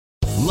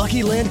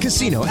Lucky Land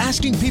Casino,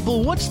 asking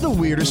people, what's the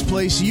weirdest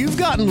place you've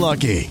gotten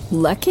lucky?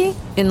 Lucky?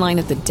 In line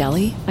at the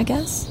deli, I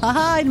guess?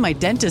 Aha, in my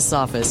dentist's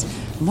office.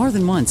 More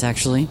than once,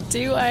 actually.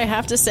 Do I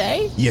have to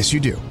say? Yes, you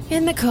do.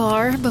 In the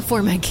car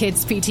before my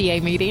kids'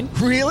 PTA meeting.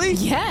 Really?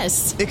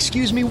 Yes.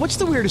 Excuse me, what's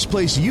the weirdest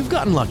place you've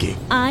gotten lucky?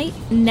 I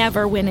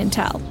never win and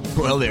tell.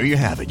 Well, there you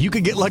have it. You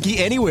can get lucky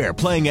anywhere,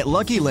 playing at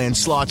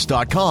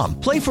LuckyLandSlots.com.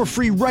 Play for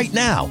free right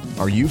now.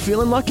 Are you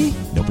feeling lucky?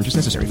 No purchase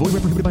necessary. Void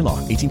where prohibited by law.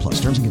 18 plus.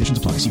 Terms and conditions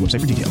apply. See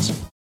website for details.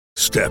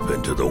 Step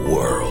into the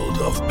world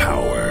of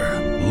power,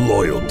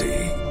 loyalty,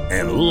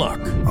 and luck.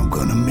 I'm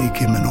gonna make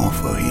him an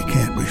offer he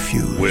can't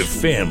refuse. With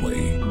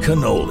family,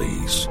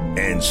 cannolis,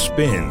 and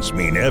spins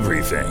mean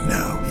everything.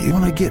 Now, you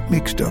wanna get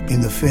mixed up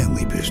in the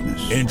family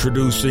business.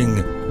 Introducing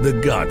The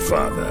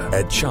Godfather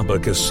at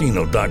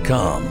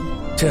ChumbaCasino.com.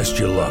 Test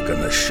your luck in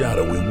the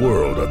shadowy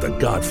world of The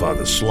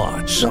Godfather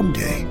slot.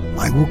 Someday,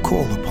 I will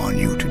call upon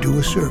you to do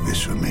a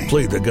service for me.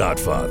 Play The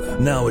Godfather,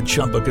 now at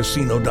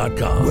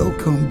ChumbaCasino.com.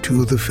 Welcome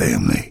to the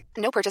family.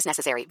 No purchase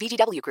necessary.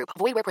 VGW Group.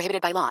 Void where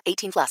prohibited by law.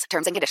 18 plus.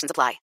 Terms and conditions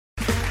apply.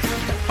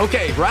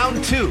 Okay,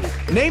 round two.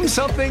 Name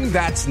something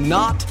that's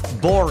not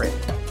boring.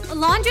 A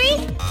laundry?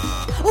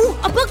 Ooh,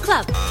 a book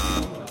club.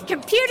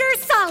 Computer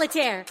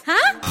solitaire,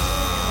 huh?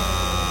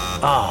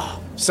 Ah,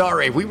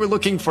 sorry. We were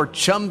looking for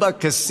Chumba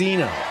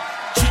Casino.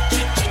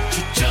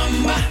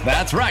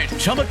 That's right.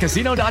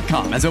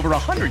 ChumbaCasino.com has over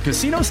 100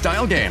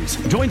 casino-style games.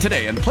 Join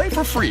today and play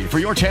for free for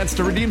your chance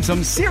to redeem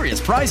some serious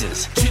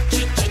prizes.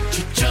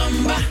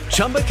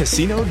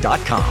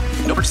 ChumbaCasino.com.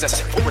 No purchase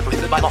necessary. Void where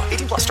prohibited by law.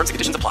 18 plus. Terms and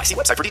conditions apply. See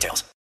website for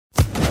details.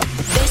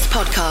 This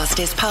podcast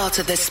is part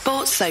of the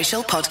Sports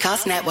Social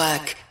Podcast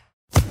Network.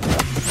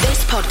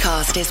 This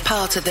podcast is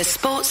part of the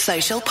Sports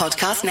Social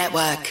Podcast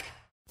Network.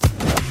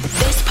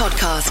 This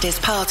podcast is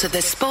part of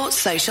the Sports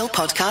Social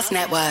Podcast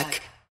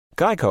Network.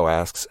 Geico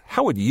asks,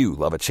 how would you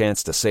love a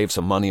chance to save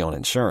some money on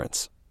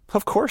insurance?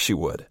 Of course you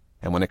would.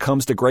 And when it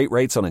comes to great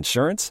rates on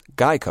insurance,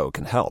 Geico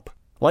can help.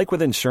 Like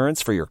with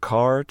insurance for your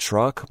car,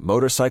 truck,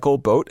 motorcycle,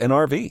 boat, and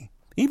RV.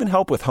 Even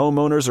help with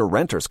homeowners or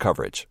renters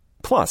coverage.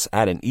 Plus,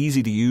 add an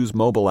easy-to-use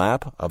mobile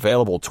app,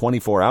 available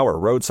 24-hour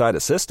roadside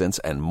assistance,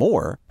 and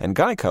more, and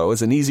Geico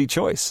is an easy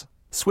choice.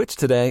 Switch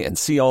today and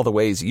see all the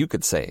ways you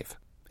could save.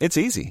 It's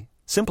easy.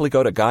 Simply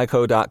go to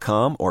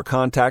geico.com or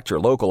contact your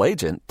local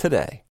agent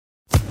today.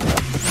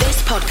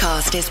 This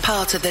podcast is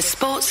part of the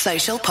Sports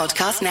Social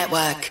Podcast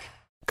Network.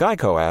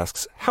 Geico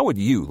asks, how would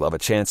you love a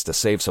chance to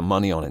save some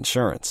money on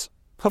insurance?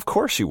 Of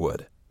course you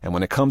would. And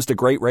when it comes to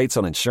great rates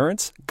on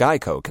insurance,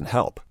 Geico can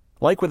help.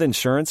 Like with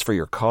insurance for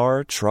your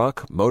car,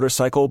 truck,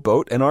 motorcycle,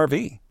 boat, and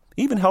RV.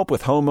 Even help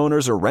with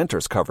homeowners or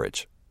renters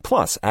coverage.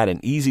 Plus, add an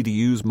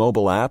easy-to-use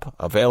mobile app,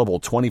 available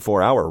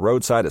 24-hour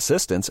roadside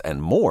assistance,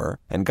 and more,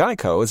 and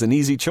Geico is an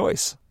easy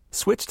choice.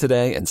 Switch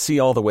today and see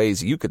all the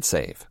ways you could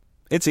save.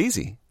 It's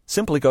easy.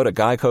 Simply go to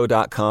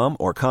geico.com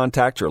or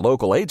contact your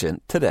local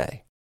agent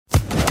today.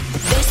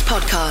 This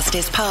podcast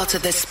is part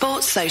of the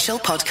Sports Social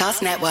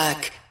Podcast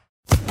Network.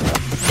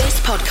 This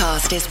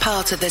podcast is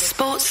part of the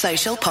Sports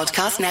Social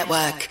Podcast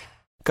Network.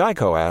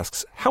 Geico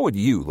asks, how would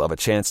you love a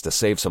chance to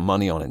save some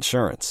money on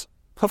insurance?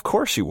 Of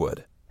course you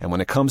would. And when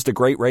it comes to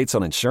great rates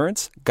on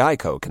insurance,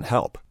 Geico can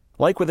help.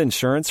 Like with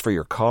insurance for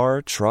your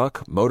car,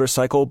 truck,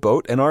 motorcycle,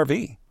 boat, and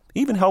RV.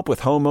 Even help with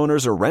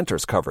homeowners or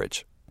renters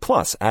coverage.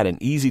 Plus, add an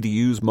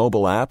easy-to-use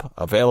mobile app,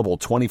 available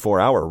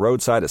 24-hour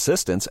roadside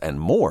assistance, and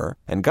more,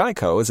 and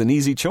Geico is an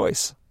easy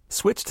choice.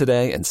 Switch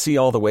today and see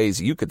all the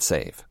ways you could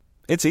save.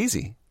 It's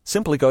easy.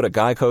 Simply go to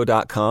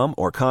geico.com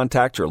or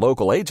contact your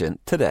local agent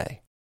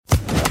today.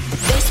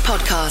 This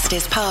podcast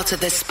is part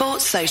of the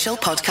Sports Social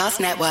Podcast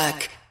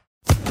Network.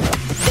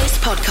 This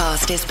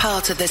podcast is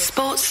part of the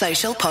Sports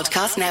Social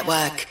Podcast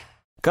Network.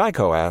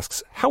 Geico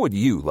asks, how would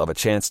you love a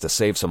chance to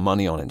save some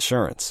money on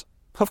insurance?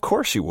 Of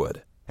course you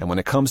would. And when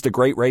it comes to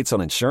great rates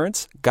on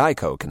insurance,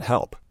 Geico can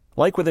help.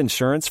 Like with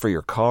insurance for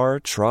your car,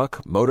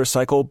 truck,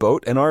 motorcycle,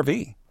 boat, and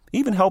RV.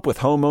 Even help with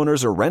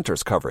homeowners or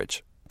renters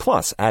coverage.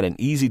 Plus, add an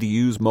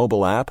easy-to-use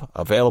mobile app,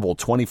 available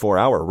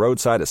 24-hour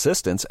roadside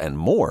assistance, and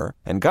more,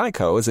 and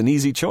Geico is an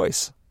easy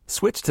choice.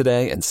 Switch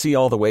today and see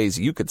all the ways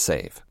you could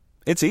save.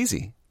 It's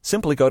easy.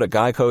 Simply go to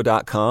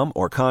geico.com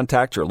or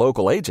contact your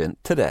local agent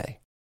today.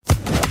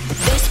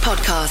 This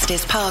podcast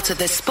is part of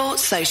the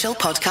Sports Social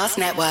Podcast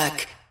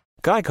Network.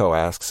 Geico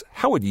asks,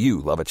 how would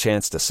you love a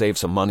chance to save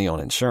some money on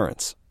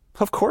insurance?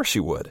 Of course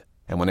you would.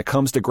 And when it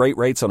comes to great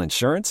rates on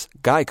insurance,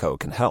 Geico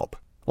can help.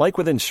 Like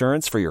with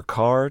insurance for your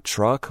car,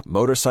 truck,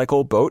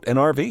 motorcycle, boat, and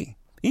RV.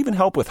 Even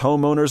help with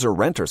homeowners or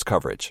renters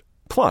coverage.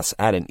 Plus,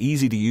 add an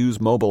easy-to-use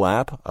mobile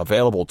app,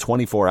 available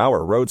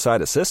 24-hour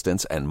roadside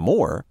assistance, and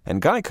more,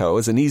 and Geico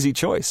is an easy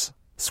choice.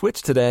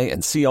 Switch today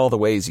and see all the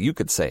ways you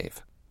could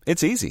save.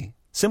 It's easy.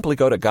 Simply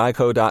go to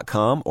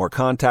geico.com or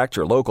contact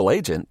your local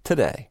agent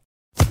today.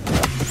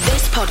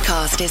 This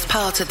podcast is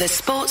part of the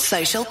Sports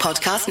Social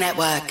Podcast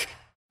Network.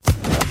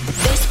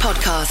 This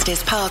podcast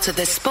is part of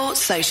the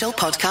Sports Social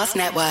Podcast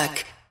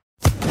Network.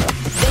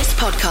 This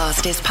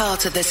podcast is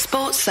part of the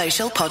Sports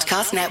Social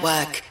Podcast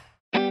Network.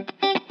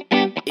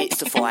 It's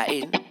the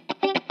fighting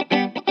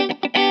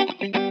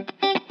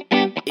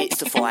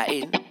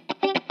fighting.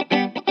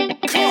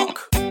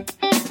 Clock.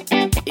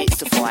 It's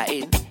the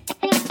fighting.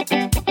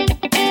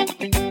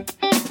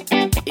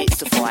 It's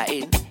the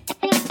fighting.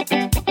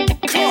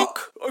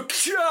 Clock.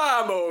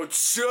 Come on,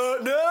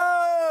 son.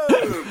 No.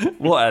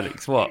 What,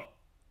 Alex? What?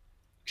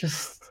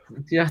 Just,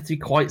 you have to be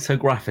quite so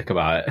graphic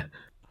about it.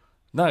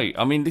 No,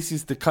 I mean, this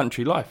is the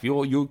country life.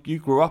 You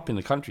grew up in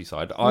the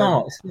countryside.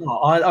 No, it's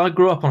not. I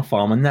grew up on a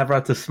farm and never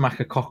had to smack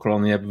a cockerel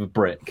on the head with a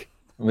brick.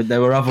 There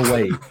were other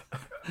ways.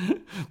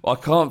 I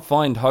can't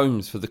find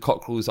homes for the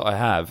cockerels that I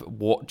have.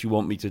 What do you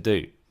want me to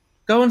do?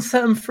 Go and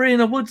set them free in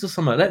the woods or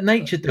something. Let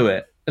nature do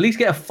it. At least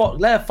let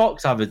a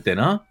fox have a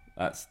dinner.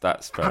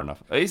 That's fair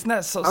enough. Isn't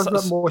that how's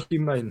that more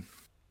humane?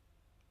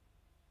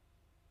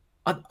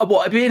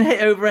 What, being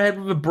hit over the head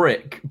with a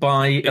brick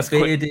by a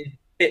bearded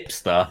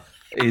hipster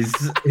is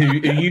who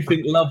you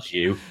think loves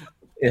you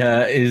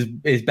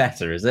is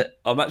better, is it?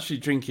 I'm actually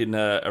drinking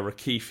a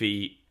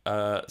Rakifi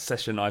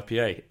session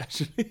IPA,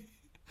 actually.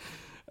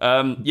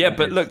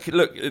 But look,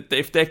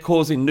 if they're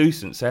causing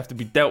nuisance, they have to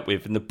be dealt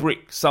with, and the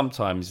brick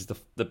sometimes is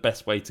the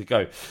best way to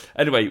go.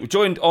 Anyway, we're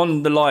joined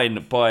on the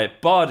line by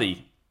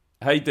Bardi.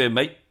 How you doing,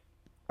 mate?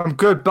 I'm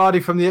good.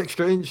 Bardi from the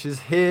Extra Inch is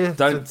here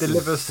to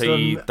deliver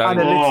some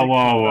analytics.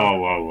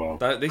 Whoa.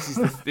 This is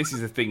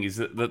the thing, is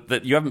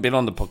that you haven't been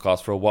on the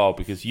podcast for a while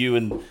because you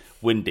and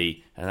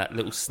Windy and that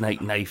little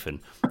snake Nathan,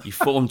 you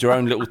formed your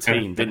own little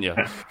team, didn't you?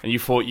 And you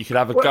thought you could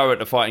have a go at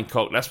the fighting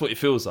cock. That's what it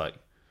feels like.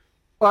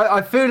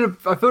 I feel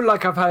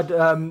like I've had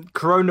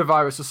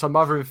coronavirus or some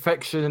other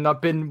infection, and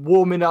I've been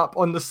warming up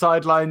on the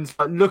sidelines,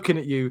 like, looking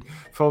at you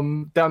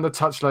from down the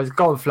touchlines.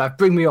 Go on, Flav,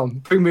 bring me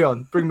on.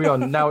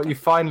 Now you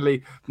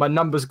finally, my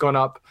number's gone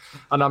up,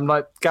 and I'm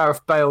like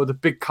Gareth Bale, the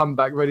big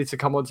comeback, ready to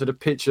come onto the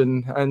pitch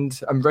and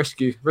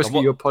rescue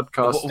your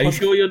podcast. Are you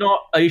sure you're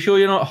not? Are you sure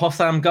you're not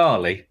Hossam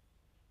Ghali?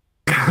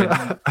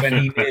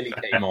 when he nearly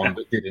came on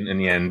but didn't in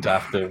the end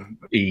after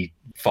he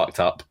fucked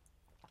up.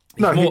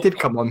 No, he did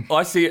come on.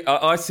 I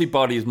see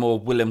Bardi as more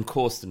Willem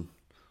Corsten.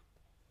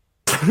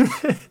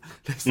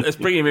 let's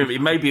bring him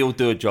in. Maybe he'll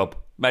do a job.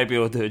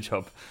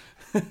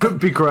 Could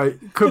be great.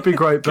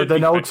 But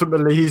then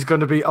ultimately, he's going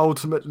to be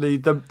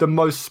the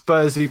most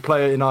Spursy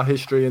player in our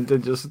history, and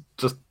then just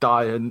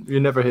die, and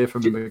you never hear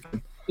from him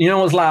again. You know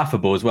what's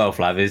laughable as well,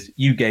 Flav, is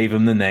you gave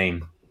him the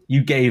name.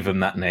 You gave him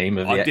that name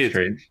of the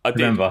Extra Inch. I did.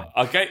 Remember?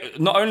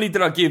 Not only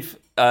did I give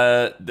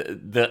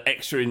the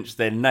Extra Inch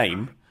their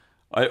name,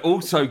 I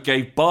also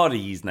gave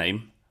Bardi his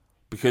name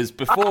because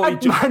before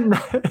that's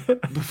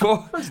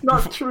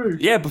not true.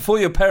 Yeah, before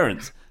your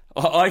parents,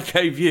 I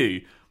gave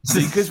you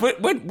because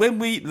when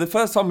the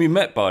first time we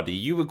met Bardi,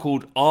 you were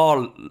called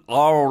Arl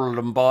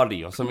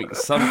Lombardi or something,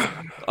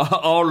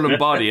 Arl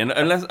Lombardi, and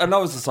I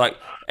was just like,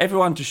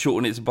 everyone just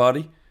shorten it to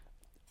Bardi.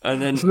 And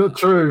then it's not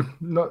true.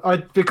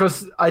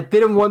 Because I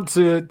didn't want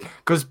to.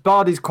 Because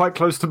Bardi's quite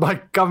close to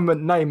my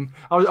government name.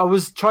 I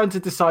was trying to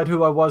decide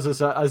who I was as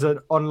an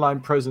online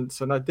presence,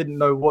 and I didn't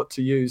know what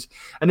to use.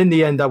 And in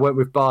the end, I went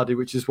with Bardi,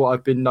 which is what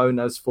I've been known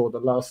as for the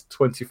last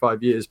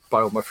 25 years by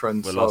all my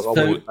friends.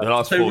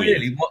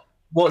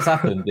 What's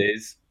happened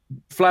is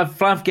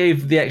Flav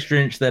gave the Extra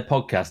Inch their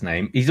podcast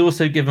name. He's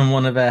also given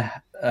one of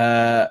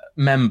their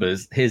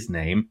members his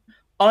name.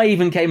 I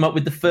even came up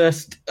with the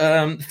first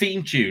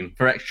theme tune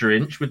for Extra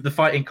Inch with the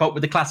fighting cock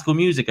with the classical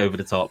music over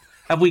the top.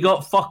 Have we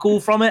got fuck all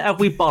from it? Have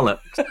we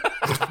bollocks?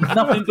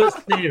 Nothing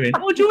but sneering.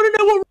 Oh, do you want to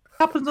know what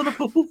happens on a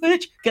football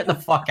pitch? Get the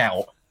fuck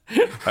out.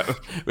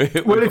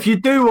 Well, if you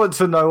do want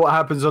to know what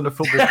happens on the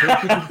football pitch,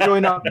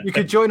 you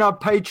can join our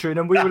Patreon,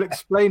 and we will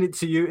explain it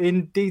to you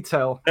in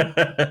detail.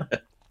 The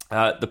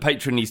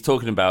Patreon he's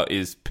talking about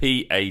is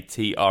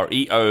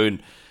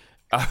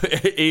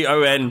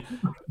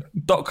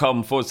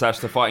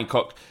patreon.com/the fighting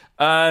cock.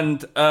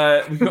 And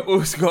we've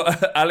also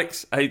got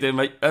Alex. How you doing,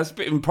 mate? That's a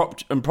bit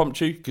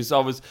impromptu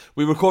because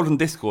we recorded on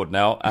Discord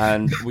now,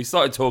 and we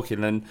started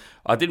talking, and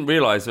I didn't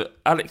realise that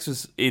Alex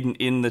was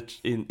in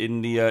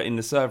the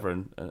server,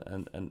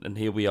 and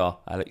here we are,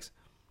 Alex.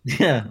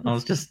 Yeah, I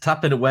was just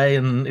tapping away,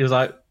 and he was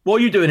like,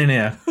 "What are you doing in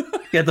here?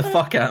 Get the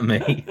fuck out of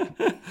me!"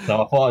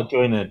 So I thought I'd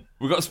join in.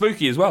 We've got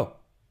Spooky as well.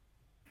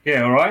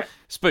 Yeah, all right.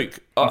 Spook,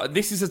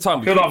 this is the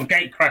time. I feel like I'm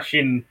gate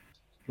crashing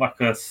like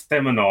a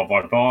seminar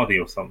by Bardi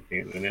or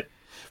something, isn't it?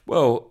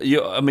 Well,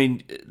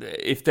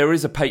 if there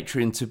is a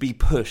Patreon to be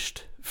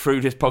pushed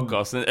through this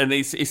podcast, and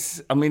it's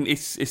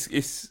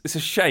a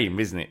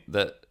shame, isn't it,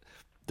 that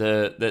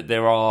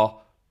there are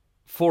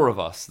four of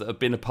us that have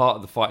been a part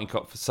of the Fighting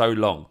Cock for so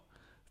long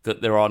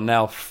that there are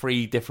now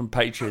 3 different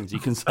Patreons you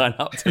can sign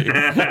up to.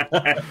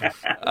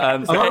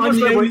 I'm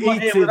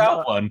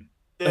without one.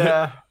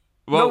 Yeah.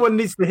 Well, no one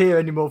needs to hear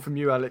any more from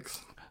you,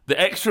 Alex. The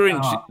Extra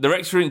Inch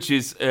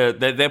is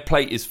their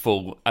plate is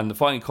full, and the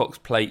Fighting Cock's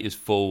plate is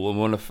full,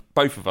 and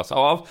both of us.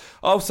 I'll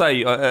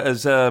say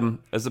as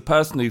the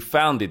person who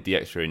founded the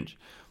Extra Inch,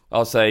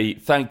 I'll say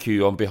thank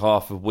you on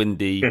behalf of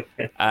Windy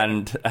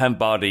and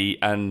Bardi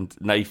and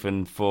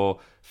Nathan for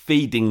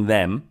feeding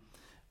them.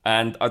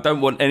 And I don't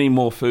want any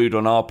more food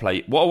on our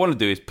plate. What I want to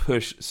do is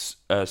push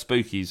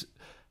Spooky's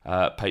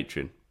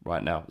Patreon.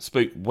 right now.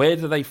 Spook, where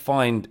do they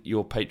find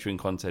your Patreon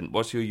content?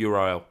 What's your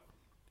URL?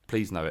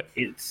 Please know it.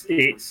 It's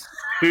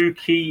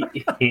spooky.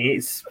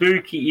 It's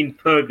spooky in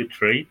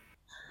purgatory.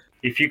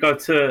 If you go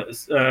to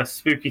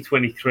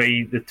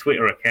S10E23, the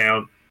Twitter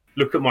account,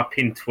 look at my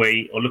pinned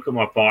tweet or look at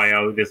my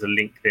bio. There's a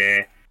link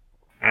there,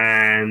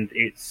 and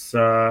it's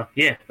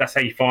that's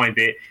how you find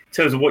it. In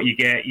terms of what you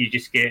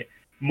just get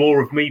more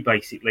of me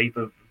basically,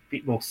 but a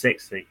bit more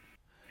sexy,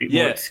 a bit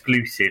more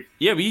exclusive.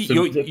 Yeah, but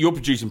you're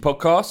producing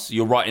podcasts.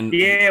 You're writing.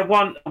 Yeah,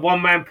 one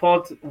man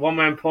pod,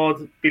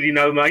 Billy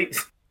No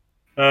Mates.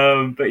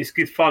 But it's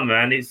good fun,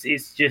 man.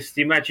 It's just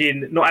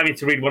imagine not having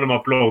to read one of my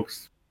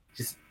blogs.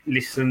 Just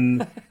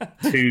listen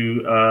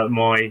to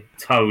my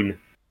tone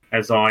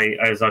as I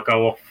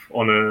go off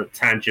on a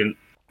tangent.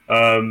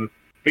 But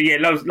yeah,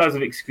 loads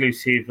of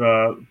exclusive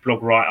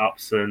blog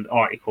write-ups and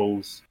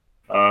articles.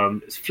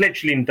 It's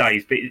fledgling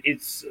days, but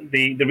it's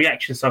the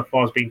reaction so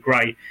far has been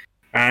great,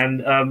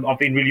 and I've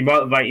been really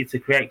motivated to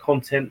create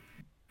content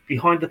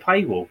behind the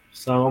paywall.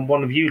 So I'm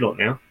one of you lot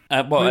now.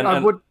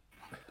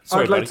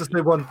 I'd like to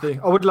say one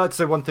thing. I would like to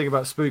say one thing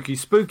about Spooky.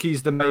 Spooky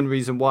is the main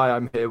reason why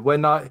I'm here.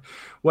 When I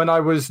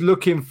was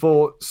looking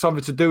for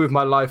something to do with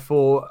my life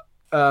or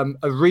a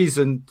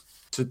reason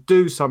to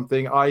do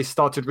something, I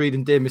started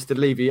reading Dear Mr.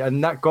 Levy,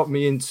 and that got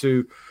me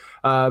into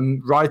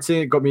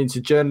writing. It got me into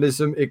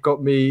journalism. It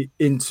got me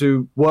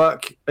into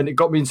work, and it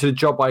got me into the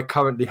job I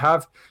currently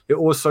have. It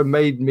also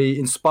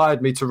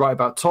inspired me to write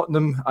about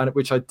Tottenham, and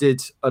which I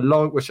did a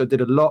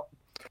lot.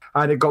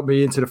 And it got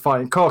me into the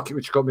Fighting Cock,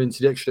 which got me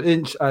into the Extra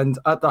Inch. And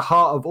at the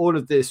heart of all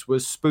of this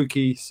was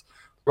Spooky's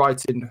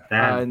writing.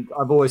 Damn. And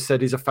I've always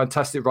said he's a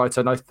fantastic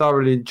writer, and I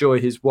thoroughly enjoy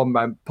his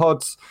one-man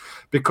pods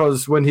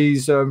because when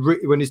he's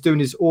doing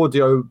his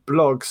audio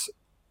blogs,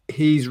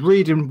 he's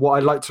reading what I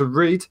like to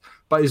read,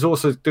 but he's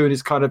also doing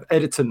his kind of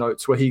editor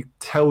notes where he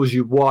tells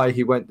you why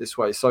he went this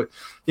way. So,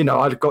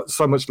 I've got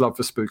so much love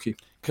for Spooky.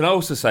 Can I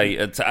also say,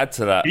 to add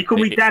to that... You call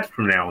me Dad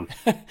from now on.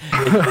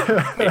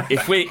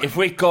 if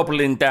we're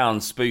gobbling down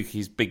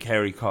Spooky's big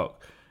hairy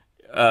cock,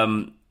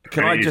 can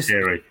I just...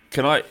 Hairy.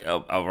 Can I...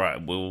 Oh,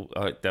 right, well,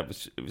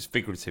 it was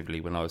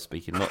figuratively when I was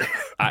speaking, not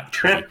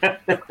actually.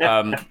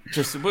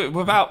 Just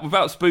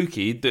without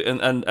Spooky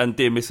and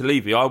Dear Mr.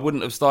 Levy, I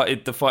wouldn't have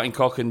started the Fighting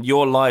Cock and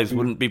your lives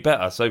wouldn't be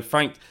better. So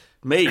thank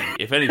me,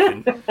 if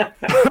anything.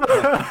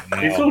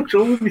 It's all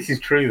true. This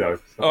is true, though.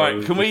 So all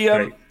right,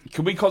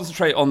 can we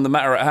concentrate on the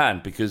matter at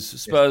hand? Because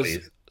Spurs,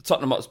 yes,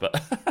 Tottenham Hotspur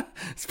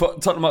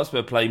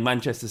play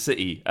Manchester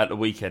City at the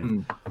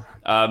weekend.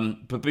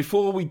 But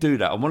before we do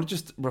that, I want to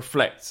just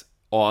reflect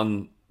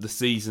on the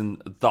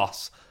season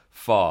thus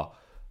far.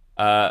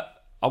 I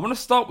want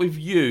to start with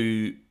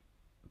you,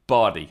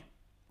 Bardi.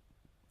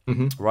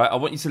 Mm-hmm. Right, I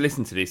want you to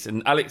listen to this,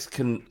 and Alex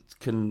can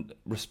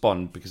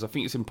respond because I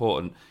think it's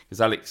important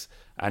because Alex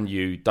and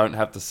you don't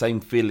have the same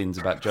feelings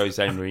about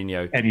Jose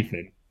Mourinho.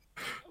 Anything.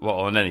 Well,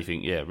 on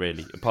anything, yeah,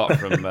 really. Apart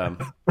from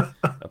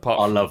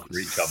our love for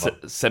each other,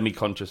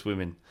 semi-conscious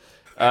women.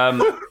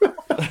 The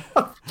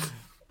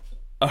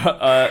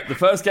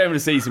first game of the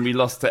season, we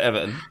lost to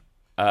Everton,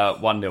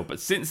 1-0. But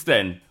since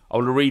then, I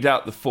want to read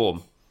out the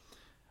form: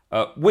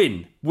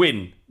 win,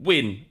 win,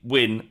 win,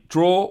 win,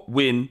 draw,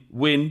 win,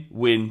 win,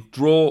 win,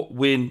 draw,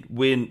 win,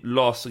 win,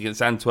 loss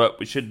against Antwerp,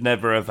 which should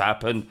never have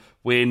happened.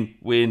 Win,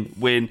 win,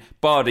 win.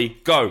 Bardi,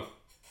 go.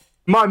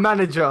 My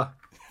manager.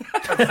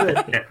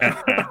 I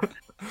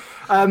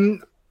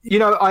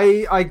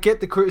get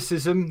the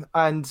criticism,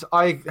 and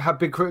I have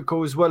been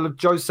critical as well of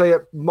Jose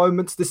at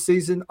moments this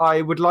season.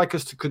 I would like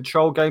us to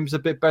control games a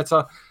bit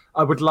better.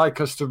 I would like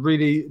us to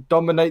really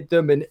dominate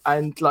them,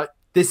 and like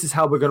this is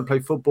how we're going to play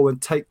football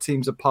and take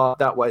teams apart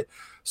that way.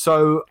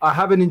 So I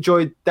haven't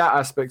enjoyed that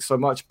aspect so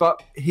much,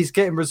 but he's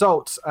getting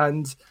results,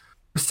 and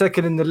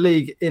second in the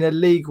league, in a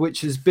league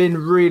which has been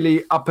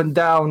really up and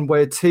down,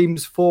 where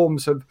teams'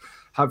 forms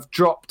have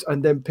dropped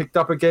and then picked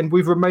up again.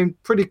 We've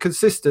remained pretty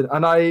consistent,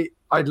 and I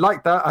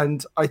like that,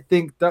 and I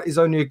think that is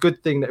only a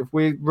good thing, that if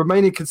we're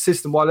remaining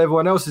consistent while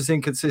everyone else is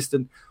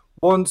inconsistent,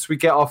 once we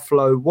get our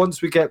flow,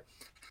 once we get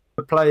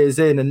the players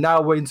in, and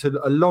now we're into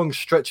a long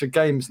stretch of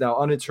games now,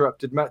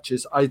 uninterrupted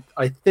matches, I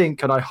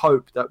think and I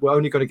hope that we're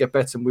only going to get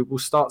better, and we will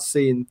start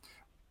seeing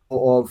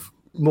of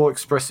more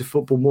expressive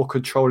football, more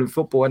controlling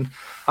football, and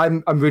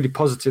I'm really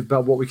positive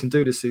about what we can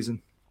do this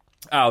season.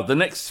 The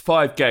next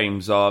 5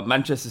 games are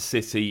Manchester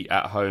City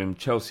at home,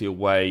 Chelsea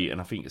away,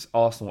 and I think it's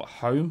Arsenal at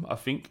home, I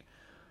think.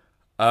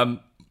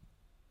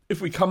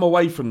 If we come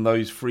away from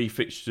those 3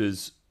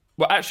 fixtures...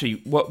 Well, actually,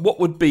 what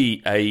would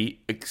be a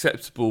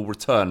acceptable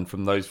return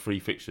from those 3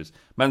 fixtures?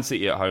 Man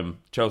City at home,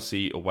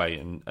 Chelsea away,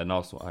 and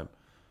Arsenal at home.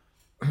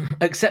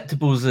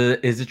 Acceptable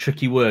is a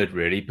tricky word,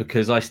 really,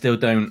 because I still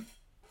don't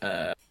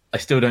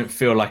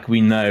feel like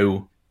we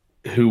know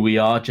who we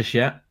are just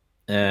yet.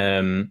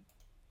 I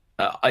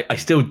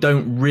still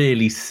don't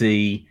really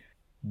see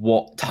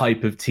what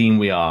type of team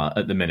we are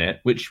at the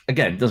minute, which,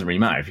 again, doesn't really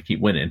matter if you keep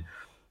winning.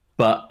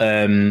 But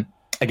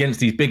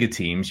against these bigger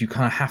teams, you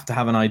kind of have to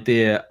have an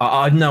idea.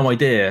 I have no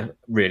idea,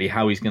 really,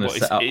 how he's going to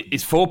set up.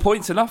 Is 4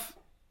 points enough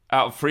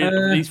out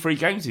of these 3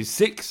 games? Is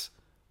 6?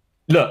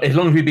 Look, as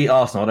long as we beat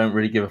Arsenal, I don't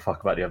really give a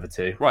fuck about the other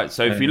two. Right,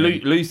 so if you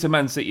lose to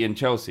Man City and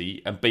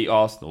Chelsea and beat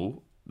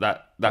Arsenal,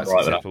 that's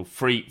acceptable.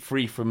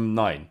 Free from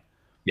 9.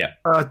 Yeah.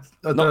 I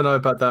don't know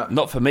about that.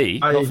 Not for me.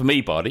 Not for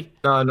me, Bardi.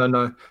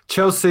 No.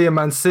 Chelsea and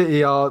Man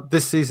City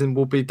this season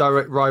will be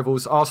direct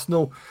rivals.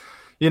 Arsenal,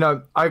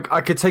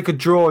 I could take a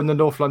draw in the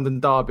North London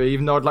derby,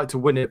 even though I'd like to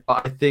win it.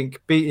 But I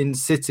think beating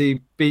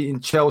City, beating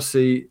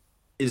Chelsea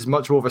is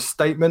much more of a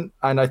statement,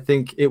 and I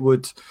think that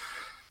would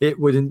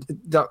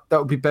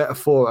be better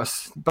for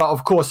us. But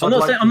of course, I'm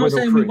not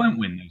saying we won't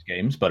win those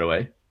games. By the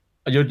way,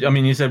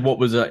 you said what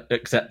was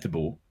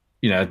acceptable.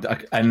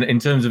 And in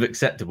terms of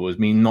acceptable, is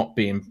me not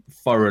being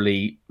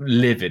thoroughly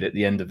livid at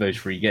the end of those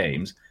 3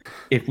 games.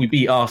 If we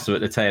beat Arsenal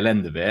at the tail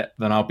end of it,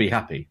 then I'll be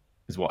happy.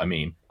 Is what I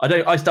mean.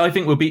 I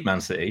think we'll beat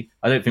Man City.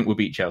 I don't think we'll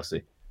beat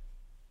Chelsea.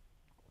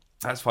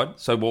 That's fine.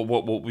 So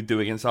what we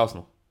do against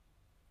Arsenal?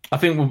 I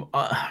think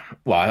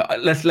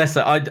let's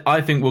say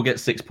I think we'll get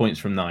 6 points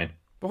from 9.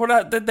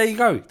 Well, there you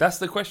go. That's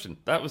the question.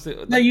 That was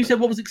it. No, you said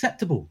what was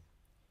acceptable.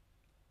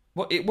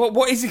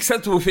 What is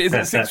acceptable if it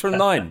isn't 6 from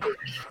 9?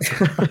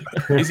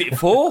 Is it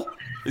 4?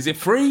 Is it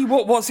 3?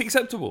 What's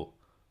acceptable?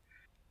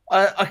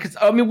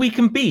 We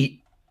can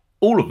beat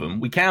all of them.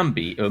 We can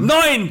beat them.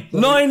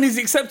 9 is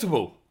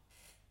acceptable.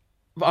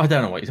 I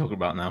don't know what you're talking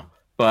about now,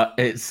 but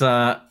it's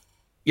I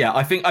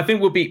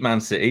think we'll beat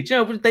Man City. Do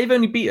you know, they've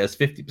only beat us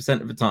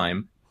 50% of the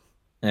time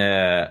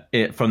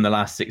from the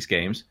last 6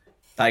 games.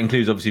 That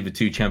includes obviously the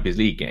 2 Champions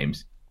League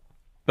games.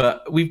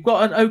 But we've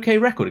got an okay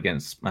record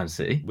against Man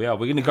City. We're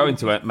going to go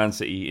into Man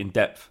City in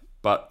depth,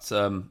 but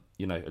I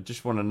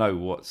just want to know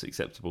what's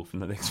acceptable from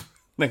the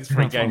next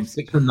 3 games.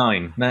 6 and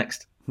 9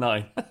 next.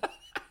 9.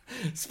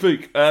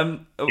 Spook.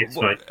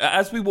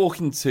 As we walk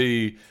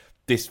into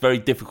this very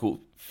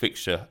difficult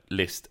fixture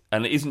list,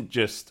 and it isn't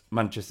just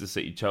Manchester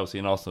City, Chelsea,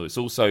 and Arsenal. It's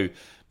also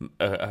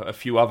a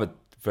few other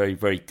very,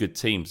 very good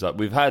teams. Like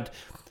we've had,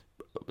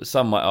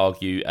 some might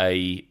argue,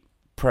 a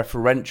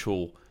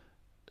preferential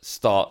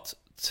start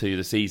to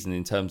the season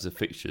in terms of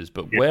fixtures.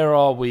 But where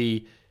are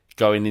we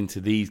going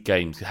into these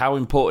games? How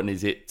important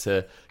is it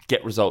to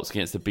get results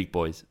against the big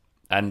boys?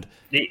 And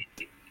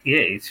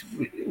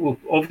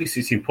obviously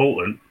it's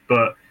important,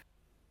 but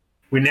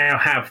we now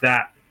have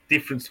that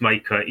difference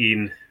maker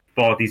in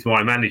Vardy's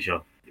my manager.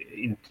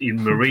 In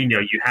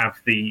Mourinho, you have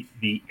the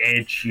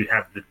edge, you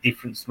have the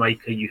difference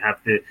maker, you have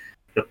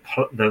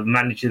the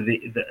manager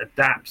that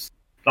adapts.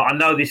 Like I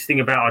know this thing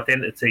about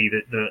identity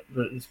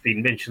that's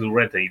been mentioned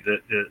already.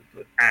 That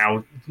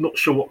I'm not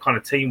sure what kind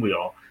of team we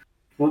are.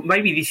 Well,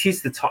 maybe this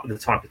is the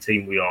type of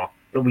team we are.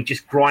 That we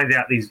just grind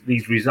out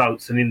these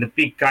results, and in the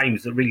big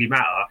games that really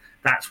matter,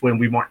 that's when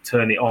we might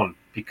turn it on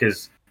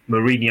because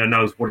Mourinho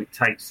knows what it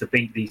takes to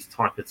beat these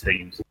type of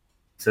teams,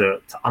 to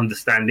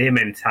understand their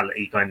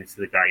mentality going into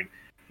the game.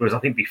 Whereas I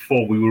think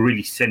before we were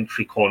really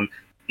centric on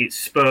it's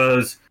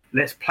Spurs,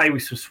 let's play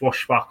with some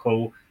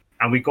swashbuckle,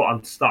 and we got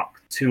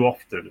unstuck too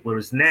often.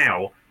 Whereas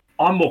now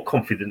I'm more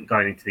confident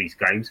going into these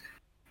games.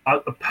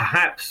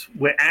 Perhaps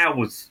where I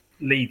was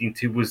leading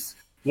to was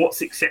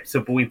what's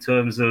acceptable in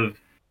terms of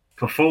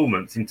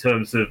performance, in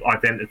terms of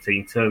identity,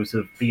 in terms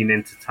of being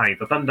entertained.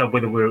 I don't know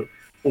whether we're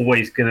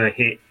always going to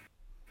hit,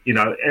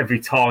 every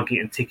target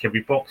and tick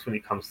every box when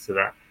it comes to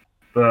that.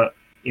 But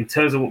in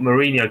terms of what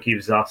Mourinho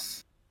gives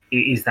us, it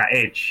is that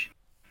edge.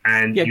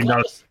 And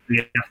we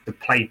have to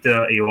play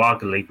dirty or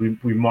ugly,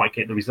 we might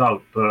get the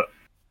result. But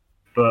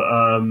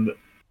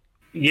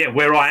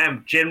where I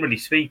am, generally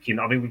speaking,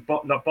 I mean,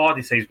 like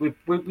Bardi says,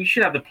 we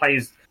should have the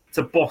players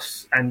to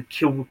boss and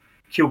kill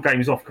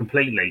games off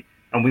completely,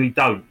 and we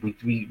don't.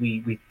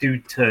 We do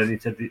turn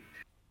into the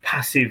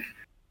passive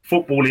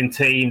footballing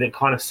team that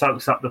kind of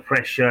soaks up the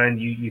pressure,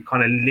 and you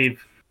kind of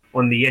live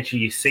on the edge of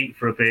your seat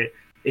for a bit.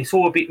 It's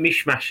all a bit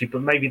mishmashy,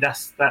 but maybe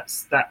that's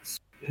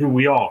who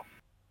we are.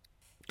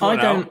 I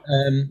don't.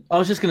 I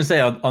was just going to say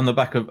on the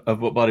back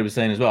of what Bardi was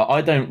saying as well.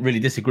 I don't really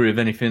disagree with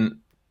anything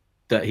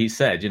that he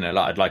said.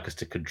 I'd like us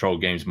to control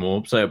games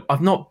more. So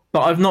I've not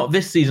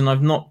this season.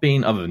 I've not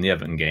been, other than the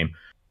Everton game,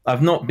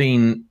 I've not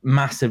been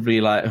massively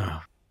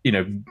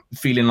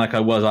feeling like I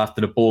was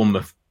after the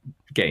Bournemouth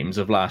games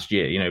of last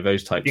year.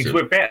 Those types. Because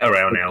we're better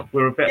now.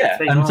 We're a better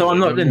team. And so I'm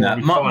not doing that.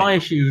 My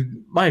issue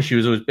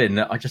has always been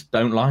that I just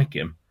don't like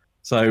him.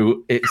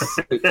 So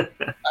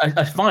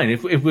it's fine.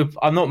 If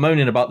I'm not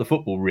moaning about the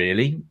football,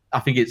 really. I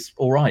think it's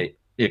all right.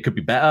 It could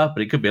be better,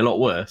 but it could be a lot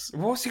worse.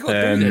 What's he got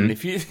to do then?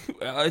 If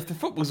the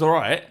football's all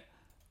right,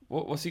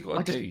 what's he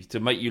got to do to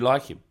make you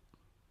like him?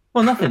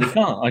 Well, nothing. He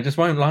can't. I just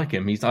won't like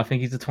him. I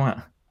think he's a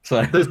twat.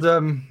 So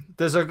there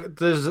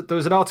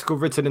was an article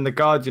written in the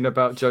Guardian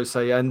about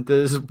Jose, and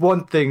there's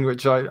one thing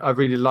which I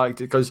really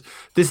liked. It goes,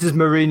 "This is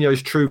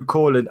Mourinho's true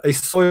calling: a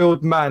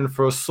soiled man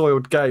for a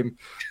soiled game."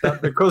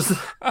 That because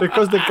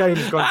the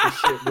game's gone to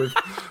shit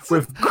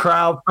with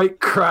fake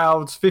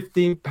crowds,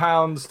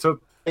 £15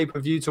 to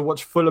pay-per-view to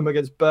watch Fulham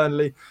against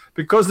Burnley,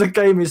 because the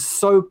game is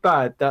so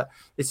bad that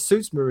it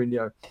suits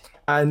Mourinho.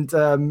 And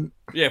thank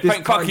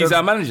fuck he's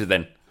our manager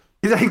then.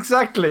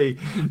 Exactly.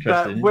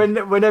 That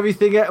when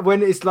everything,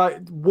 when it's like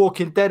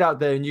Walking Dead out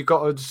there, and you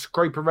got to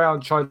scrape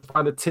around trying to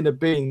find a tin of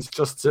beans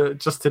just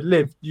to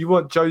live. You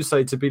want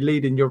Jose to be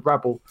leading your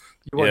rabble.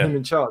 You want him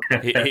in charge.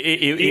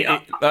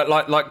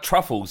 Like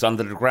truffles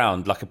under the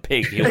ground, like a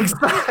pig. He'll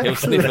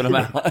sniff them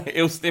out.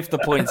 He'll sniff the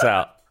points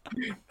out.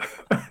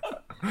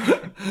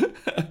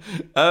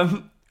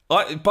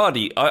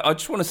 Buddy, I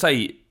just want to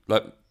say,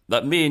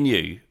 like me and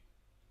you,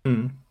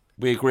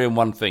 we agree on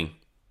one thing.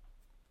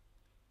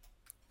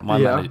 My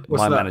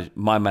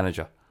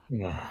manager.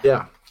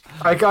 Yeah,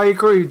 I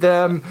agree.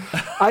 I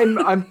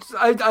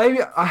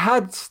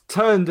had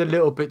turned a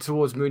little bit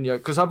towards Mourinho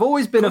because I've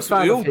always been a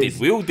fan of his.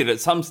 We all did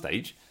at some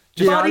stage.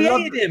 Buddy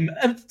hated him.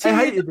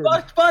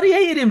 Buddy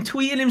hated him,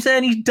 tweeting him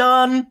saying he's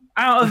done,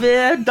 out of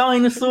here,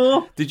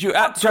 dinosaur. Did you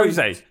at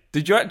Jose?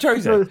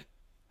 No,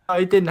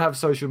 I didn't have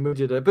social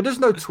media there, but there's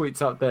no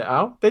tweets out there,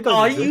 Al. They don't.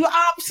 Are you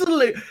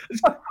absolute?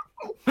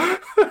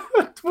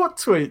 What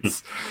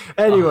tweets?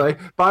 Anyway,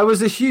 but I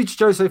was a huge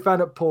Jose fan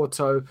at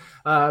Porto.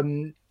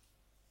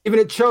 Even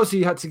at Chelsea,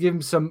 you had to give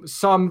him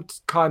some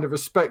kind of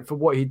respect for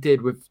what he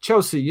did with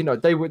Chelsea. You know,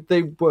 they were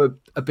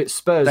a bit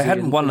Spursy. They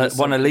hadn't won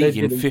a league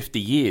in 50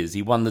 years.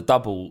 He won the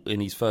double in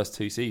his first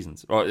 2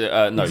 seasons.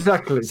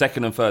 Exactly.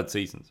 Second and third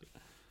seasons.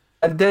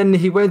 And then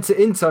he went to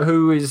Inter,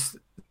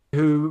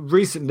 who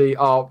recently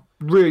are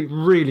really,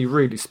 really,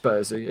 really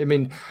Spursy. I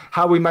mean,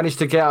 how we managed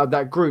to get out of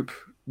that group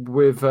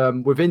with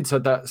Inter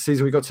that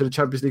season we got to the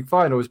Champions League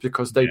final is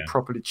because they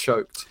properly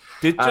choked.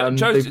 Did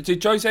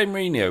Jose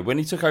Mourinho, when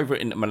he took over at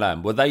Inter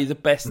Milan, were they the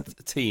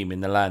best team in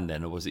the land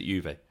then, or was it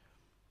Juve?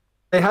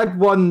 They had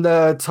won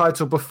the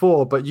title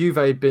before, but Juve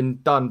had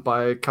been done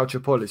by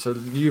Calciopoli, so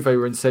Juve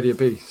were in Serie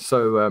B.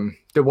 So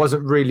there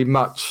wasn't really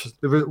much.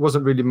 There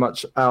wasn't really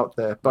much out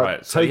there. But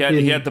right, so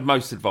he had the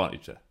most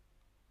advantage there.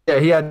 Yeah,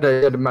 he had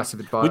a massive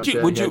advantage.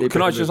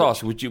 Can I just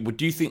ask? Would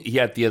you think he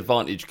had the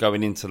advantage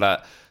going into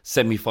that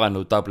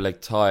semi-final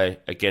double-leg tie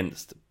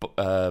against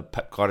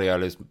Pep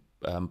Guardiola's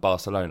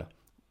Barcelona?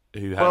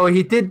 Well,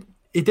 he did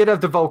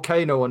have the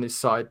volcano on his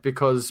side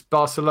because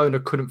Barcelona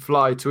couldn't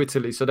fly to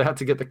Italy, so they had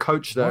to get the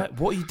coach there.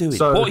 What are you doing?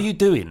 What are you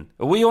doing?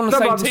 Are we on the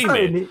same team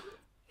here?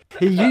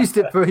 He used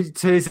it to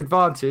his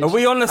advantage. Are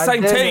we on the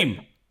same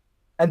team?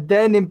 And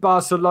then in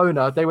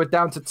Barcelona, they were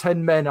down to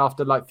 10 men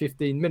after like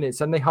 15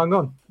 minutes, and they hung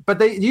on. But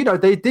they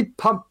did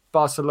pump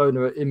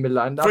Barcelona in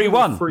Milan.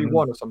 3-1. 3-1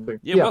 or something.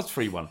 Yeah, it was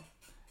 3-1.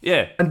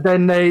 Yeah. And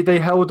then they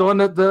held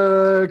on at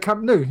the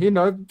Camp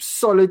Nou,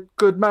 solid,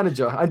 good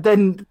manager. And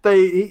then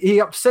he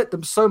upset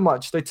them so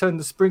much, they turned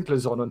the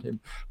sprinklers on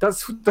him.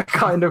 That's the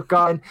kind of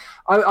guy.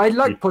 I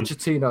like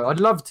Pochettino. I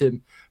loved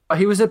him. But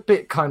he was a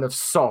bit kind of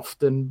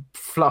soft and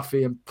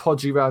fluffy and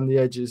podgy around the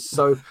edges.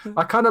 So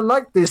I kind of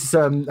like this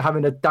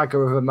having a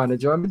dagger of a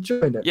manager. I'm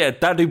enjoying it. Yeah,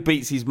 dad who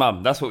beats his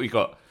mum. That's what we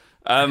got.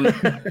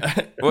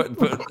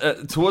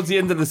 Towards the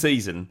end of the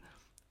season,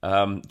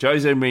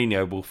 Jose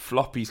Mourinho will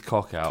flop his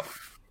cock out.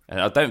 And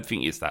I don't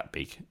think it's that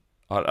big.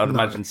 I'd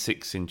imagine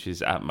 6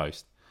 inches at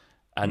most.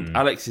 And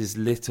Alex's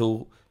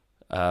little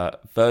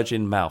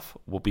virgin mouth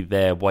will be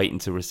there waiting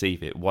to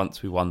receive it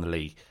once we won the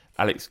league.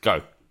 Alex,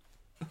 go.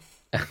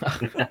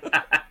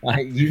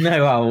 You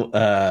know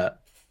how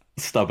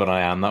stubborn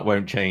I am. That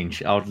won't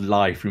change. I'll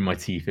lie through my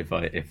teeth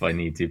if I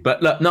need to.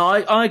 But look, no,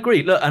 I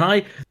agree. Look,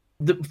 and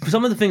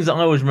some of the things that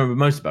I always remember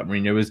most about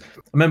Mourinho was, I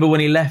remember when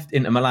he left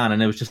Inter Milan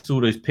and there was just all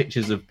those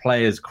pictures of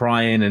players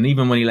crying, and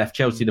even when he left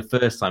Chelsea the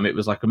first time, it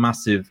was like a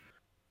massive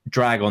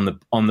drag on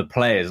the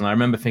players. And I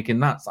remember thinking,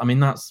 that's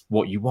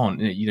what you want.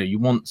 You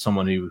want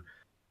someone who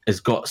has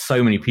got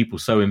so many people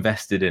so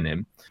invested in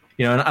him.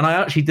 And I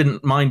actually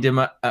didn't mind him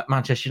at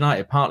Manchester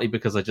United, partly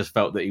because I just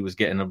felt that he was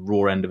getting a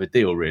raw end of a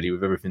deal, really,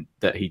 with everything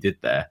that he did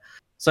there.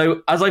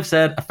 So, as I've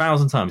said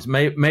 1,000 times,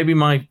 maybe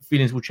my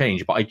feelings will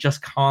change, but I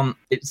just can't.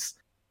 It's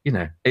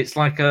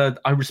like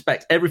I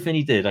respect everything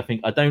he did. I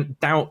don't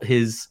doubt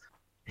his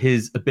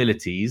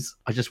abilities.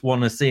 I just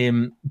want to see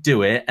him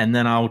do it, and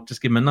then I'll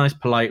just give him a nice,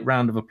 polite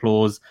round of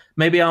applause.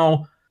 Maybe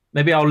I'll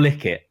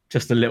lick it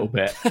just a little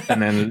bit,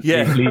 and then I'll be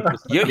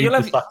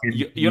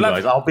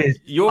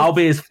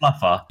his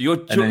fluffer,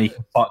 and then he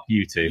can fuck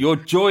you two. Your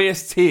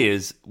joyous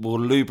tears will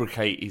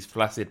lubricate his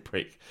flaccid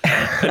prick.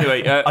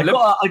 Anyway, I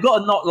got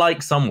to not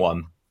like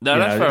someone. No,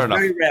 that's fair enough.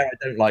 It's very rare I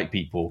don't like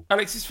people.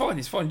 Alex, it's fine.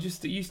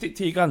 Just you stick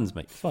to your guns,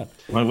 mate. It's fine.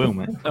 I will,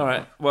 mate. All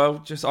right.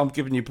 Well, I'm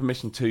giving you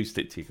permission to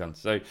stick to your guns.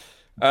 So,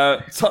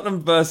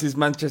 Tottenham versus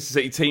Manchester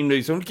City team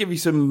news. I'm going to give you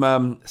some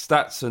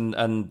stats and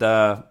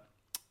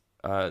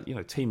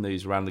team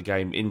news around the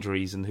game,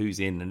 injuries and who's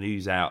in and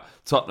who's out.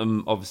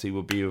 Tottenham obviously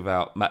will be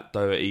without Matt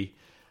Doherty.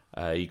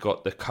 He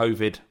got the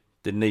COVID,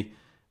 didn't he?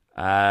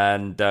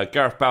 And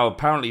Gareth Bale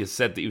apparently has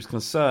said that he was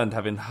concerned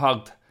having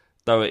hugged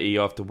Doherty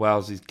after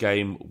Wales'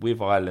 game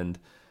with Ireland,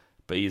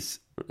 but he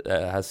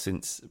has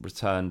since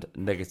returned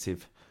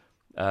negative.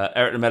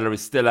 Eric Lamela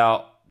is still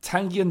out.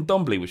 Tanguy and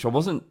Ndombele, which I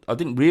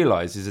didn't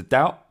realise is a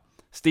doubt.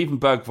 Stephen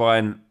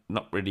Bergwijn,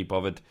 not really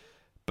bothered.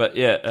 But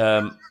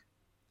yeah,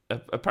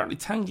 apparently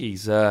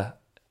Tanguy's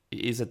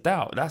is a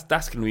doubt.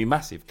 That's going to be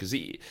massive because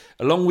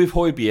along with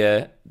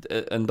Højbjerg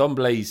and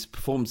Dombele's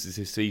performances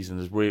this season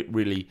has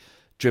really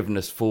driven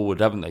us forward,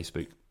 haven't they,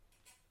 Spook?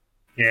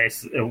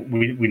 Yes,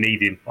 we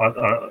need him.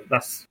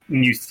 That's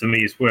news to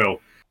me as well.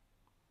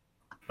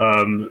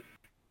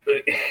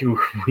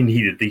 We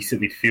need a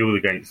decent midfield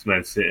against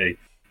Man City.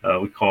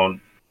 We can't.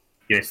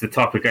 It's the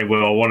type of game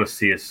where I want to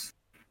see us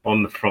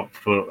on the front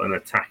foot and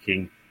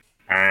attacking,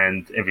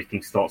 and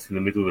everything starts in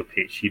the middle of the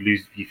pitch. You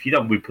lose if you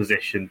don't win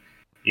possession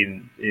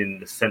in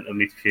the centre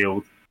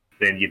midfield,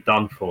 then you're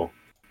done for.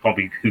 Can't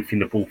be hoofing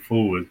the ball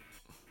forward.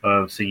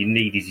 So you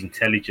need his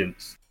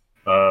intelligence.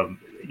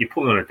 You're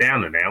putting on a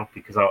downer now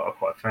because I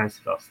quite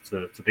fancied us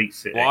to beat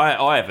City. Well,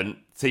 I haven't.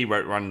 T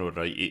wrote run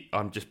order.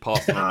 I'm just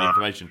passing on the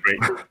information.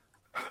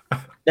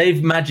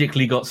 They've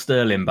magically got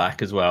Sterling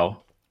back as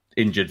well,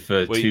 injured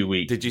for 2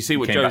 weeks. Did you see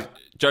what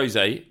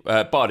Jose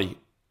Bardi,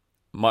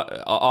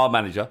 our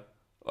manager?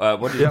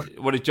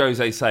 What did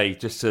Jose say?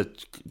 Just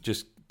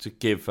to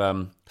give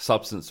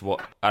substance to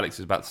what Alex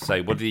is about to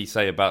say. What did he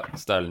say about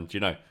Sterling? Do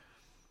you know?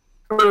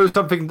 Well, it was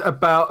something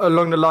about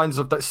along the lines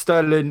of that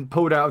Sterling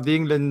pulled out of the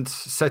England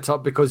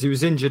setup because he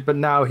was injured, but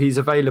now he's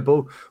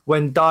available.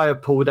 When Dyer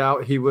pulled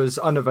out, he was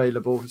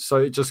unavailable. So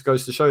it just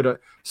goes to show that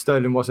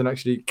Sterling wasn't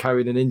actually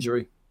carrying an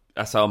injury.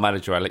 That's our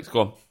manager, Alex.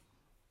 Go on.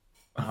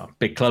 Oh,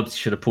 big clubs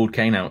should have pulled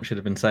Kane out. Should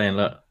have been saying,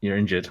 "Look, you're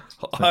injured."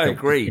 I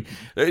agree.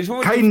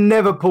 Kane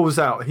never pulls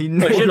out. He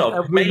never.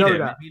 We know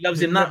that. He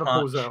loves him that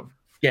much.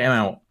 Get him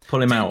out.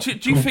 Pull him out. Do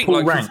you think,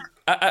 like,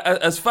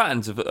 as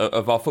fans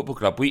of our football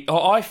club,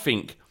 I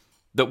think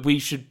that we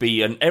should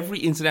be, and every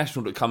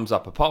international that comes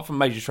up, apart from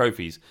major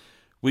trophies,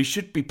 we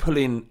should be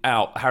pulling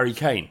out Harry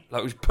Kane.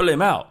 Like, we should pull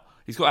him out.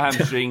 He's got a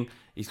hamstring.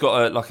 He's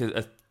got like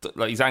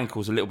his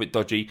ankle's a little bit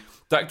dodgy.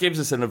 That gives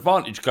us an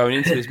advantage going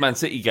into this Man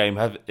City game,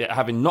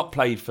 having not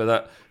played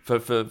for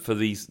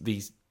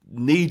these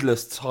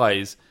needless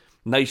ties,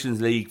 Nations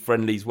League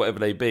friendlies, whatever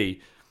they be.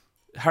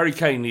 Harry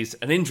Kane is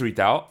an injury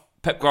doubt.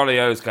 Pep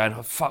Guardiola's going,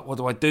 oh, fuck, what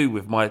do I do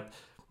with my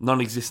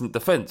non-existent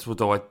defence?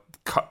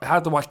 How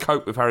do I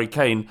cope with Harry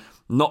Kane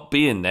not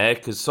being there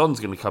because Son's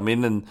going to come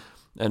in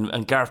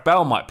and Gareth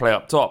Bale might play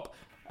up top,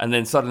 and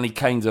then suddenly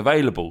Kane's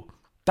available?